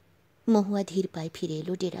মহুয়া ধীর পায়ে ফিরে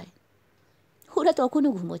এলো ডেরায়। ওরা তখনও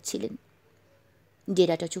ঘুমোচ্ছিলেন।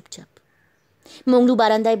 ডেরাটা চুপচাপ। মংলু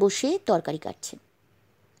বারান্দায় বসে তরকারি কাটছে।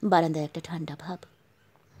 বারান্দায় একটা ঠান্ডা ভাব,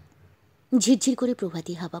 ঝিরঝির করে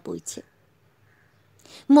প্রভাতী হাওয়া বইছে।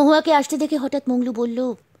 মহুয়াকে আসতে দেখে হঠাৎ মংলু বলল,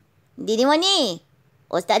 দিদিমণি,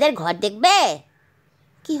 ওস্তাদের ঘর দেখবে?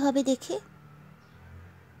 কি হবে দেখে?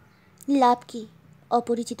 লাভ কি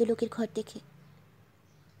অপরিচিত লোকের ঘর দেখে?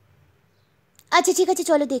 আচ্ছা ঠিক আছে,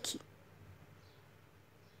 চলো দেখি।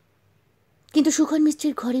 কিন্তু সুখন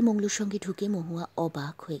মিস্ত্রির ঘরে মংলুর সঙ্গে ঢুকে মহুয়া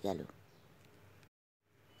অবাক হয়ে গেল।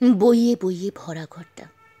 বইয়ে বইয়ে ভরা ঘরটা,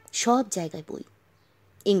 সব জায়গায় বই,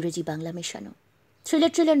 ইংরেজি বাংলা মেশানো।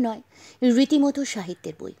 থ্রিলার নয়, রীতিমতো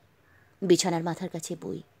সাহিত্যের বই। বিছানার মাথার কাছে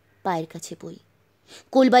বই, পায়ের কাছে বই,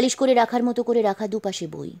 কোলবালিশ করে রাখার মতো করে রাখা দুপাশে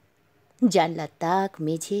বই। জানলার তাক,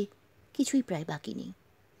 মেঝে, কিছুই প্রায় বাকি নেই।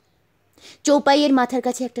 চৌপাইয়ের মাথার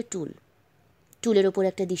কাছে একটা টুল, টুলের ওপর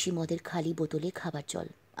একটা দিশি মদের খালি বোতলে খাবার জল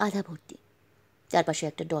আধা ভর্তি, চারপাশে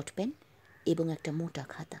একটা ডট পেন এবং একটা মোটা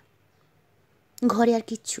খাতা। ঘরে আর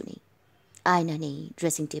কিচ্ছু নেই। আয়না নেই,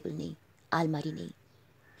 ড্রেসিং টেবিল নেই, আলমারি নেই।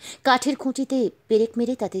 কাঠের খুঁটিতে পেরেক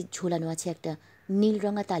মেরে তাতে ঝোলানো আছে একটা নীল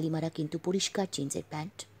রঙা তালিমারা কিন্তু পরিষ্কার জিন্সের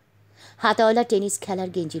প্যান্ট, হাতাওয়ালা টেনিস খেলার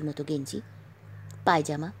গেঞ্জির মতো গেঞ্জি,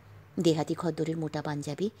 পায়জামা, দেহাতি খদ্দরের মোটা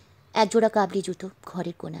পাঞ্জাবি, একজোড়া কাবলি জুতো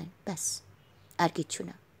ঘরের কোনায়, ব্যাস, আর কিচ্ছু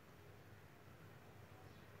না।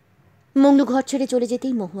 মংলু ঘর ছেড়ে চলে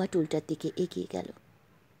যেতেই মহুয়া টুলটার দিকে এগিয়ে গেল।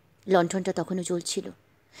 লণ্ঠনটা তখনও জ্বলছিল।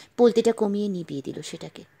 পলতেটা কমিয়ে নিভিয়ে দিল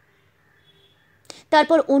সেটাকে।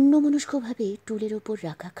 তারপর অন্যমনস্কভাবে টুলের ওপর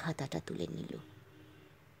রাখা খাতাটা তুলে নিল।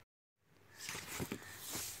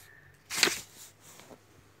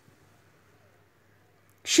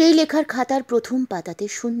 সেই লেখার খাতার প্রথম পাতাতে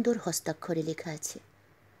সুন্দর হস্তাক্ষরে লেখা আছে,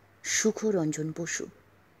 সুখ রঞ্জন বসু,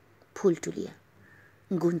 ফুলটুলিয়া,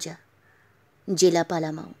 গুঞ্জা, জেলা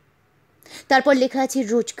পালামাও। তারপর লেখা আছে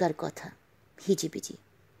রোজকার কথা, হিজিবিজি।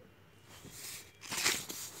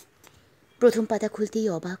 প্রথম পাতা খুলতেই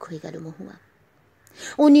অবাক হয়ে গেল মহুয়া।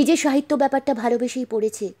 ও নিজে সাহিত্য ব্যাপারটা ভালোবেসেই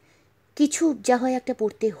পড়েছে, কিছু যা হয় একটা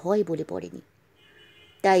পড়তে হয় বলে পড়েনি।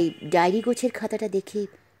 তাই ডায়েরি গোছের খাতাটা দেখে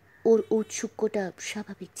ওর ঔৎসুক্যটা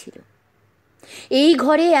স্বাভাবিক ছিল। এই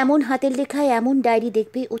ঘরে এমন হাতের লেখায় এমন ডায়েরি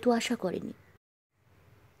দেখবে ও তো আশা করেনি।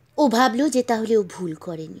 ও ভাবল যে তাহলে ও ভুল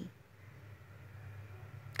করেনি।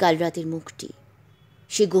 কাল রাতের মুখটি,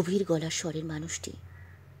 সে গভীর গলার স্বরের মানুষটি,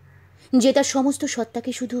 যে তার সমস্ত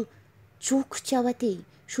সত্তাকে শুধু চোখ চাওয়াতেই,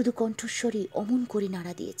 শুধু কণ্ঠস্বরে অমন করে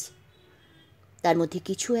নাড়া দিয়েছে, তার মধ্যে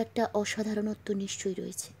কিছু একটা অসাধারণত্ব নিশ্চয়ই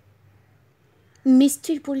রয়েছে।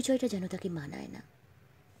 মিস্ত্রির পরিচয়টা যেন তাকে মানায় না।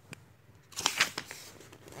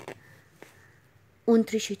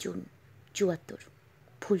 29শে জুন 74,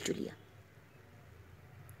 ফুলটুলিয়া।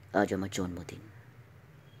 আজ আমার জন্মদিন।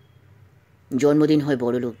 জন্মদিন হয়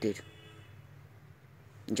বড় লোকদের,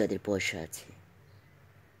 যাদের পয়সা আছে,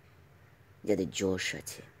 যাদের যশ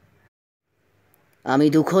আছে। আমি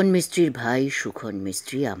দুখন মিস্ত্রির ভাই সুখন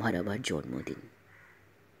মিস্ত্রি, আমার আবার জন্মদিন।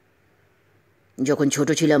 যখন ছোট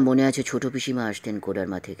ছিলাম মনে আছে ছোট পিসিমা আসতেন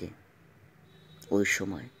কোডারমা থেকে। ওই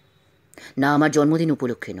সময় না, আমার জন্মদিন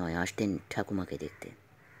উপলক্ষে নয়, আসতেন ঠাকুমাকে দেখতে।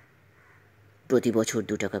 প্রতি বছর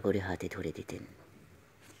 2 টাকা করে হাতে ধরে দিতেন।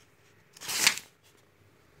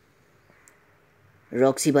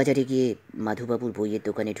 রক্সি বাজারে গিয়ে মাধুবাবুর বইয়ের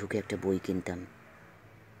দোকানে ঢুকে একটা বই কিনতাম।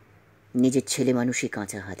 নিজের ছেলে মানুষই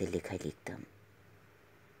কাঁচা হাতের লেখায় লিখতাম,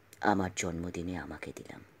 আমার জন্মদিনে আমাকে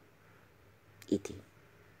দিলাম। ইতি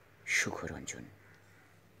সুখরঞ্জন।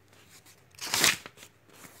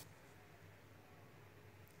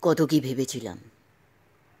 কত কি ভেবেছিলাম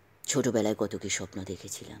ছোটবেলায়, কত কি স্বপ্ন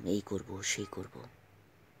দেখেছিলাম, এই করব সেই করব,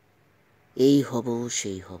 এই হব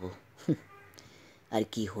সেই হব। আর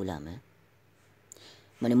কি হলাম?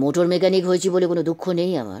 মানে মোটর মেকানিক হয়েছি বলে কোনো দুঃখ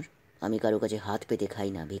নেই আমার। আমি কারো কাছে হাত পেতে খাই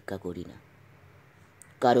না, ভিক্ষা করি না,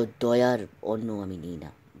 কারো দয়ার অন্ন আমি নিই না।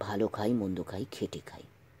 ভালো খাই, মন্দ খাই, খেটে খাই,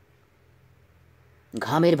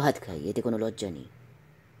 ঘামের ভাত খাই, এতে কোনো লজ্জা নেই।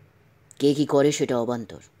 কে কী করে সেটা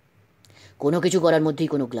অবান্তর। কোনো কিছু করার মধ্যেই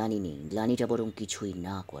কোনো গ্লানি নেই, গ্লানিটা বরং কিছুই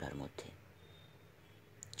না করার মধ্যে।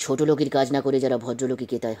 ছোট লোকের কাজ না করে যারা ভদ্রলোকী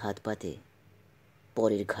কেতায় হাত পাতে,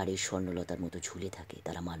 পরের ঘাড়ে স্বর্ণলতার মতো ঝুলে থাকে,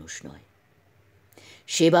 তারা মানুষ নয়।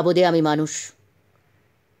 সে বাবদে আমি মানুষ।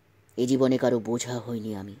 এ জীবনে কারো বোঝা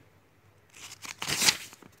হইনি আমি,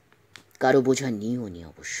 কারো বোঝা নিও নি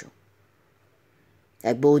অবশ্য,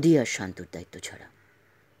 এক বৌদি আর শান্তর দায়িত্ব ছাড়া।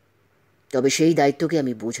 তবে সেই দায়িত্বকে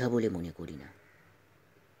আমি বোঝা বলে মনে করি না।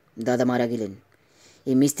 দাদা মারা গেলেন,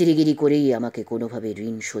 এই মিস্ত্রিগিরি করেই আমাকে কোনোভাবে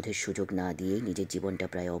ঋণ শোধের সুযোগ না দিয়ে নিজের জীবনটা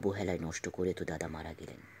প্রায় অবহেলায় নষ্ট করে তো দাদা মারা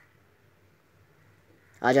গেলেন।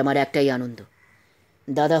 আজ আমার একটাই আনন্দ,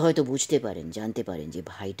 দাদা হয়তো বুঝতে পারেন, জানতে পারেন যে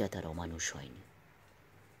ভাইটা তার অমানুষ হয়নি।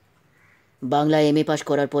 বাংলায় এমএ পাশ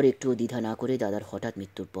করার পর একটুও দ্বিধা না করে দাদার হঠাৎ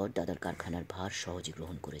মৃত্যুর পর দাদার কারখানার ভার সহজে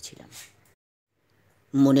গ্রহণ করেছিলাম।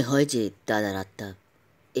 মনে হয় যে দাদার আত্মা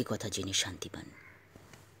এ কথা জেনে শান্তি পান।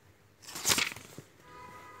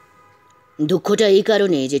 দুঃখটা এই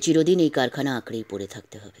কারণে যে চিরদিন এই কারখানা আঁকড়েই পড়ে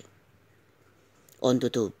থাকতে হবে,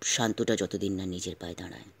 অন্তত শান্তটা যতদিন না নিজের পায়ে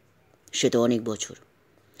দাঁড়ায়। সে তো অনেক বছর।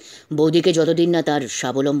 বৌদিকে যতদিন না তার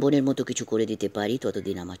স্বাবলম্বনের মতো কিছু করে দিতে পারি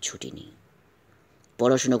ততদিন আমার ছুটি নেই।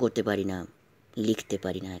 পড়াশুনো করতে পারি না, লিখতে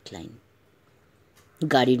পারি না এক লাইন।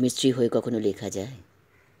 গাড়ির মিস্ত্রি হয়ে কখনো লেখা যায়?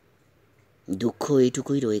 দুঃখ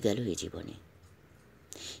এইটুকুই রয়ে গেল এ জীবনে।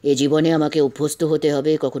 এ জীবনে আমাকে অভ্যস্ত হতে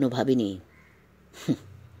হবে কখনো ভাবিনি।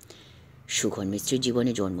 সুখন মিস্ত্রির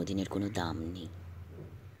জীবনে জন্মদিনের কোনো দাম নেই।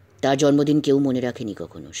 তার জন্মদিন কেউ মনে রাখেনি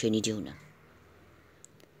কখনো, সে নিজেও না।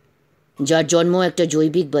 যার জন্ম একটা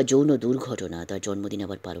জৈবিক বা যৌন দুর্ঘটনা, তার জন্মদিন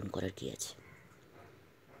আবার পালন করার কি আছে?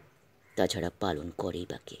 তাছাড়া পালন করেই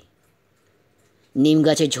বা কে? নিম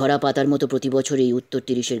গাছের ঝরা পাতার মতো প্রতি বছর এই উত্তর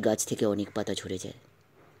 30-এর গাছ থেকে অনেক পাতা ঝরে যায়।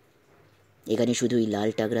 এখানে শুধুই লাল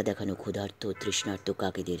টাগরা দেখানো ক্ষুধার্ত তৃষ্ণার্ত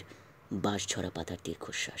কাকেদের বাঁশ ঝরা পাতার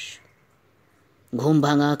দীর্ঘশ্বাস। ঘুম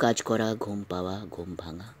ভাঙা, কাজ করা, ঘুম পাওয়া, ঘুম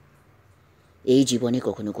ভাঙা। এই জীবনে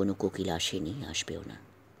কখনো কোনো কোকিল আসেনি, আসবেও না।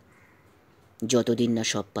 যতদিন না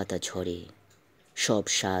সব পাতা ঝরে, সব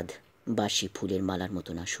স্বাদ বাসি ফুলের মালার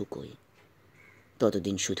মতো না শুকোয়,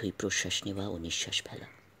 ততদিন শুধুই প্রশ্বাস নেওয়া ও নিঃশ্বাস ফেলা।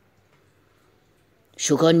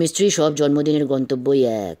 সুখন মিস্ত্রি সব জন্মদিনের গন্তব্যই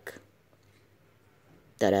এক।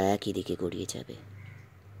 তারা একই দিকে গড়িয়ে যাবে,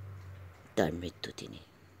 তার মৃত্যু দিনে।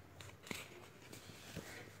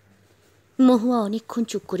 মহুয়া অনেকক্ষণ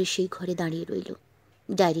চুপ করে সেই ঘরে দাঁড়িয়ে রইল,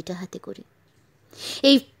 ডায়েরিটা হাতে করে।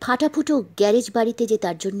 এই ফাটাফুটো গ্যারেজ বাড়িতে যে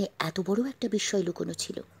তার জন্য এত বড় একটা বিস্ময় লুকোনো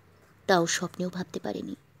ছিল, তাও স্বপ্নেও ভাবতে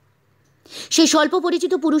পারেনি। সেই স্বল্প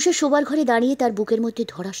পরিচিত পুরুষের শোবার ঘরে দাঁড়িয়ে তার বুকের মধ্যে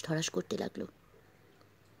ধড়াস ধড়াস করতে লাগলো।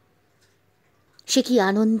 সে কি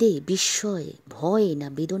আনন্দে, বিস্ময়ে, ভয়ে না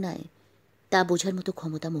বেদনায়, তা বোঝার মতো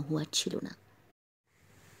ক্ষমতা মহুয়ার ছিল না।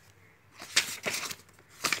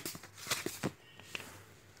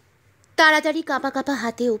 তাড়াতাড়ি কাঁপা কাঁপা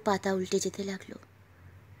হাতে ও পাতা উল্টে যেতে লাগলো।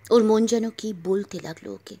 ওর মন যেন কি বলতে লাগলো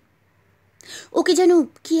ওকে, ওকে যেন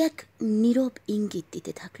কি এক নীরব ইঙ্গিত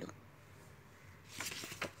দিতে থাকলো।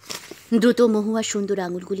 দ্রুত মহুয়ার সুন্দর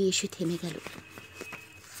আঙুলগুলি এসে থেমে গেল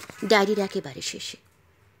ডায়েরির একেবারে শেষে।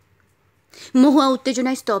 মহুয়া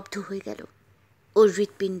উত্তেজনায় স্তব্ধ হয়ে গেল, ওর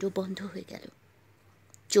হৃৎপিণ্ড বন্ধ হয়ে গেল।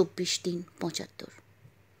 24 দিন 75।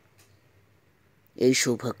 এই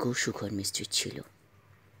সৌভাগ্য সুখন মিস্ত্রির ছিল,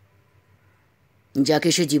 যাকে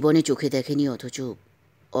সে জীবনে চোখে দেখেনি অথচ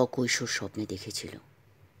অকৈশোর স্বপ্নে দেখেছিল,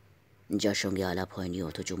 যার সঙ্গে আলাপ হয়নি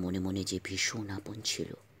অথচ মনে মনে যে ভীষণ আপন ছিল,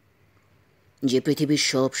 যে পৃথিবীর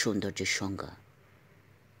সব সৌন্দর্যের সংজ্ঞা,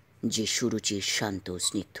 যে সুরুচির শান্ত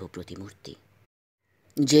স্নিগ্ধ প্রতিমূর্তি,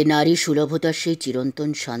 যে নারী সুলভতার সেই চিরন্তন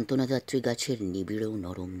সান্ত্বনাদাত্রী গাছের নিবিড়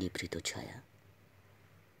নরম নিভৃত ছায়া,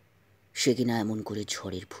 সে কিনা এমন করে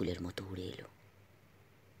ঝড়ের ফুলের মতো উড়ে এলো।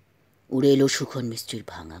 উড়ে এলো সুখন মিস্ত্রির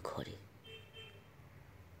ভাঙা ঘরে।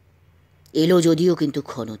 এলো যদিও, কিন্তু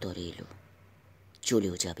ক্ষণতরে এলো,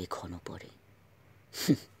 চলেও যাবে ক্ষণ পরে।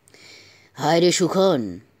 হায় রে সুখন,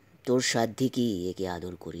 তোর সাধ্যি কি একে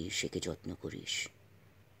আদর করিস, একে যত্ন করিস।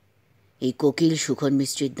 এই কোকিল সুখন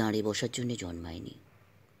মিস্ত্রির দাঁড়ে বসার জন্য জন্মায়নি,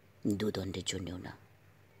 দুদণ্ডের জন্যও না।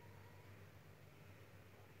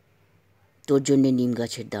 তোর জন্যে নিম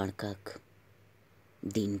গাছের দাঁড় কাক,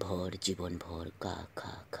 দিনভর জীবনভর কা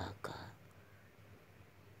খা খা কা।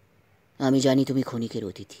 আমি জানি তুমি ক্ষণিকের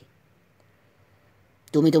অতিথি,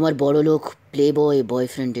 তুমি তোমার বড়লোক প্লে বয়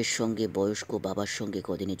বয়ফ্রেন্ডের সঙ্গে, বয়স্ক বাবার সঙ্গে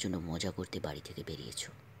কদিনের জন্য মজা করতে বাড়ি থেকে বেরিয়েছ।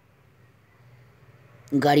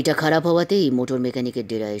 গাড়িটা খারাপ হওয়াতেই মোটর মেকানিকের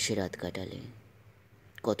ডেরায় এসে রাত কাটালে।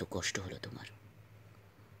 কত কষ্ট হলো তোমার।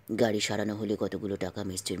 গাড়ি সারানো হলে কতগুলো টাকা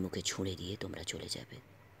মিস্ত্রির মুখে ছুঁড়ে দিয়ে তোমরা চলে যাবে।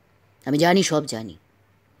 আমি জানি, সব জানি।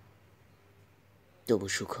 তবু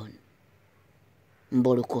সুখন,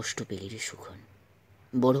 বড় কষ্ট পেলি রে সুখন।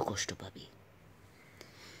 বড় কষ্ট পাবি।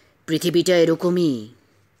 পৃথিবীটা এরকমই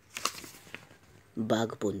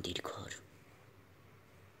বাঘবন্দির ঘর।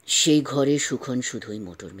 সেই ঘরে সুখন শুধুই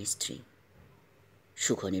মোটর মিস্ত্রি।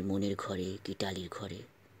 সুখনের মনের ঘরে কি টালির ঘরে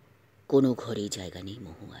কোনো ঘরেই জায়গা নেই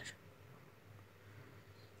মহুয়ার।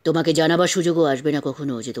 তোমাকে জানাবার সুযোগও আসবে না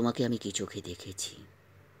কখনো যে তোমাকে আমি কি চোখে দেখেছি।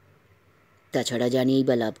 তাছাড়া জানিয়েই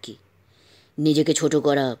বা লাভ কি? নিজেকে ছোট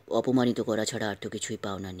করা, অপমানিত করা ছাড়া আর তো কিছুই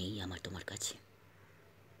পাওনা নেই আমার তোমার কাছে।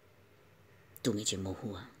 তুমি যে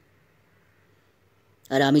মহুয়া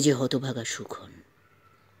আর আমি যে হতভাগা সুখন।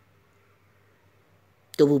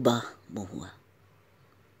 তবু বাহ মহুয়া,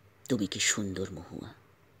 তুমি কি সুন্দর মহুয়া,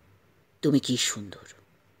 তুমি কি সুন্দর।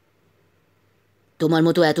 তোমার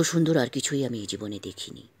মতো এত সুন্দর আর কিছুই আমি এই জীবনে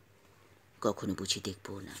দেখিনি, কখনো বুঝি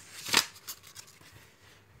দেখবো না।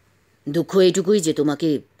 দুঃখ এটুকুই যে তোমাকে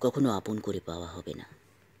কখনো আপন করে পাওয়া হবে না।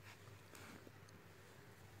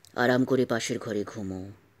 আরাম করে পাশের ঘরে ঘুমো,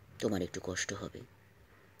 তোমার একটু কষ্ট হবে।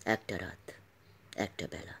 একটা রাত, একটা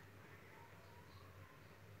বেলা।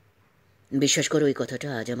 বিশ্বাস করো এই কথাটা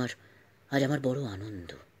আজ আমার বড় আনন্দ।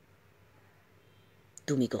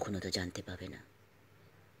 তুমি কখনো তো জানতে পাবে না।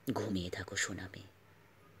 ঘুমিয়ে থাকো সোনা মেয়ে।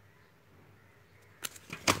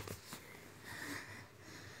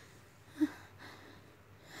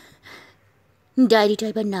 ডায়েরিটা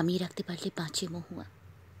এবার নামিয়ে রাখতে পারলে বাঁচে মহুয়া।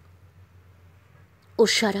 ওর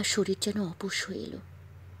সারা শরীর যেন অবশ হয়ে এলো,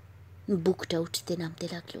 বুকটা উঠতে নামতে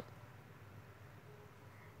লাগলো।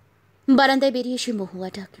 বারান্দায় বেরিয়ে এসে মহুয়া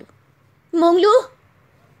ডাকলো, মংলু,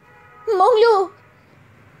 মংলু,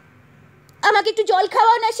 আমাকে একটু জল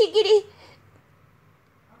খাওয়াও না শিগগিরি।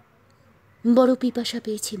 বড় পিপাসা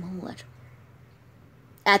পেয়েছি মহুয়ার।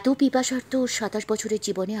 এত পিপাসার তো 27 বছরের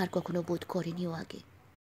জীবনে আর কখনো বোধ করেনি ও আগে।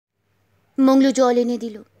 মংলু জল এনে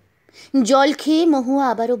দিল। জল খেয়ে মহুয়া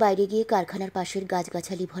আবারও বাইরে গিয়ে কারখানার পাশের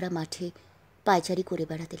গাছগাছালি ভরা মাঠে পায়চারি করে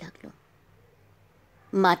বেড়াতে লাগলো।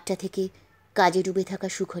 মাঠটা থেকে কাজে ডুবে থাকা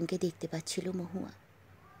সুখনকে দেখতে পাচ্ছিল মহুয়া।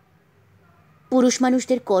 পুরুষ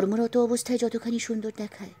মানুষদের কর্মরত অবস্থায় যতখানি সুন্দর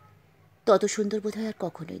দেখায়, তত সুন্দর বোধহয় আর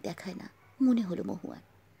কখনোই দেখায় না মনে হলো মহুয়ার।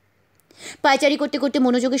 পায়চারি করতে করতে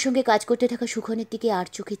মনোযোগের সঙ্গে কাজ করতে থাকা সুখনের দিকে আর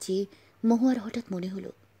চোখে চেয়ে মহুয়ার হঠাৎ মনে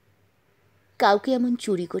হলো কাউকে এমন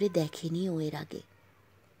চুরি করে দেখেনি ও এর আগে।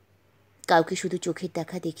 কাউকে শুধু চোখের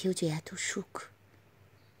দেখা দেখেও যে এত সুখ,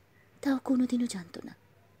 তাও কোনোদিনও জানত না।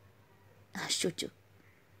 আশ্চর্য।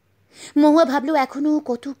 মহুয়া ভাবলো এখনো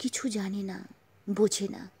কত কিছু জানে না, বোঝে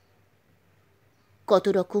না, কত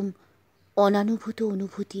রকম অনানুভূত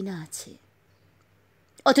অনুভূতি না আছে।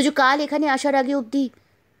 অথচ কাল এখানে আসার আগে অবধি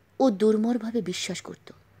ও দুর্মরভাবে বিশ্বাস করত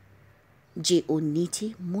যে ও নিজে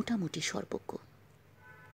মোটামুটি সর্বজ্ঞ।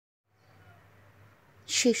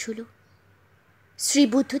 শেষ হল শ্রী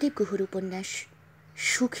বুদ্ধদেব গুহর উপন্যাস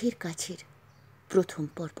সুখের কাছের প্রথম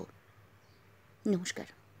পর্ব। নমস্কার।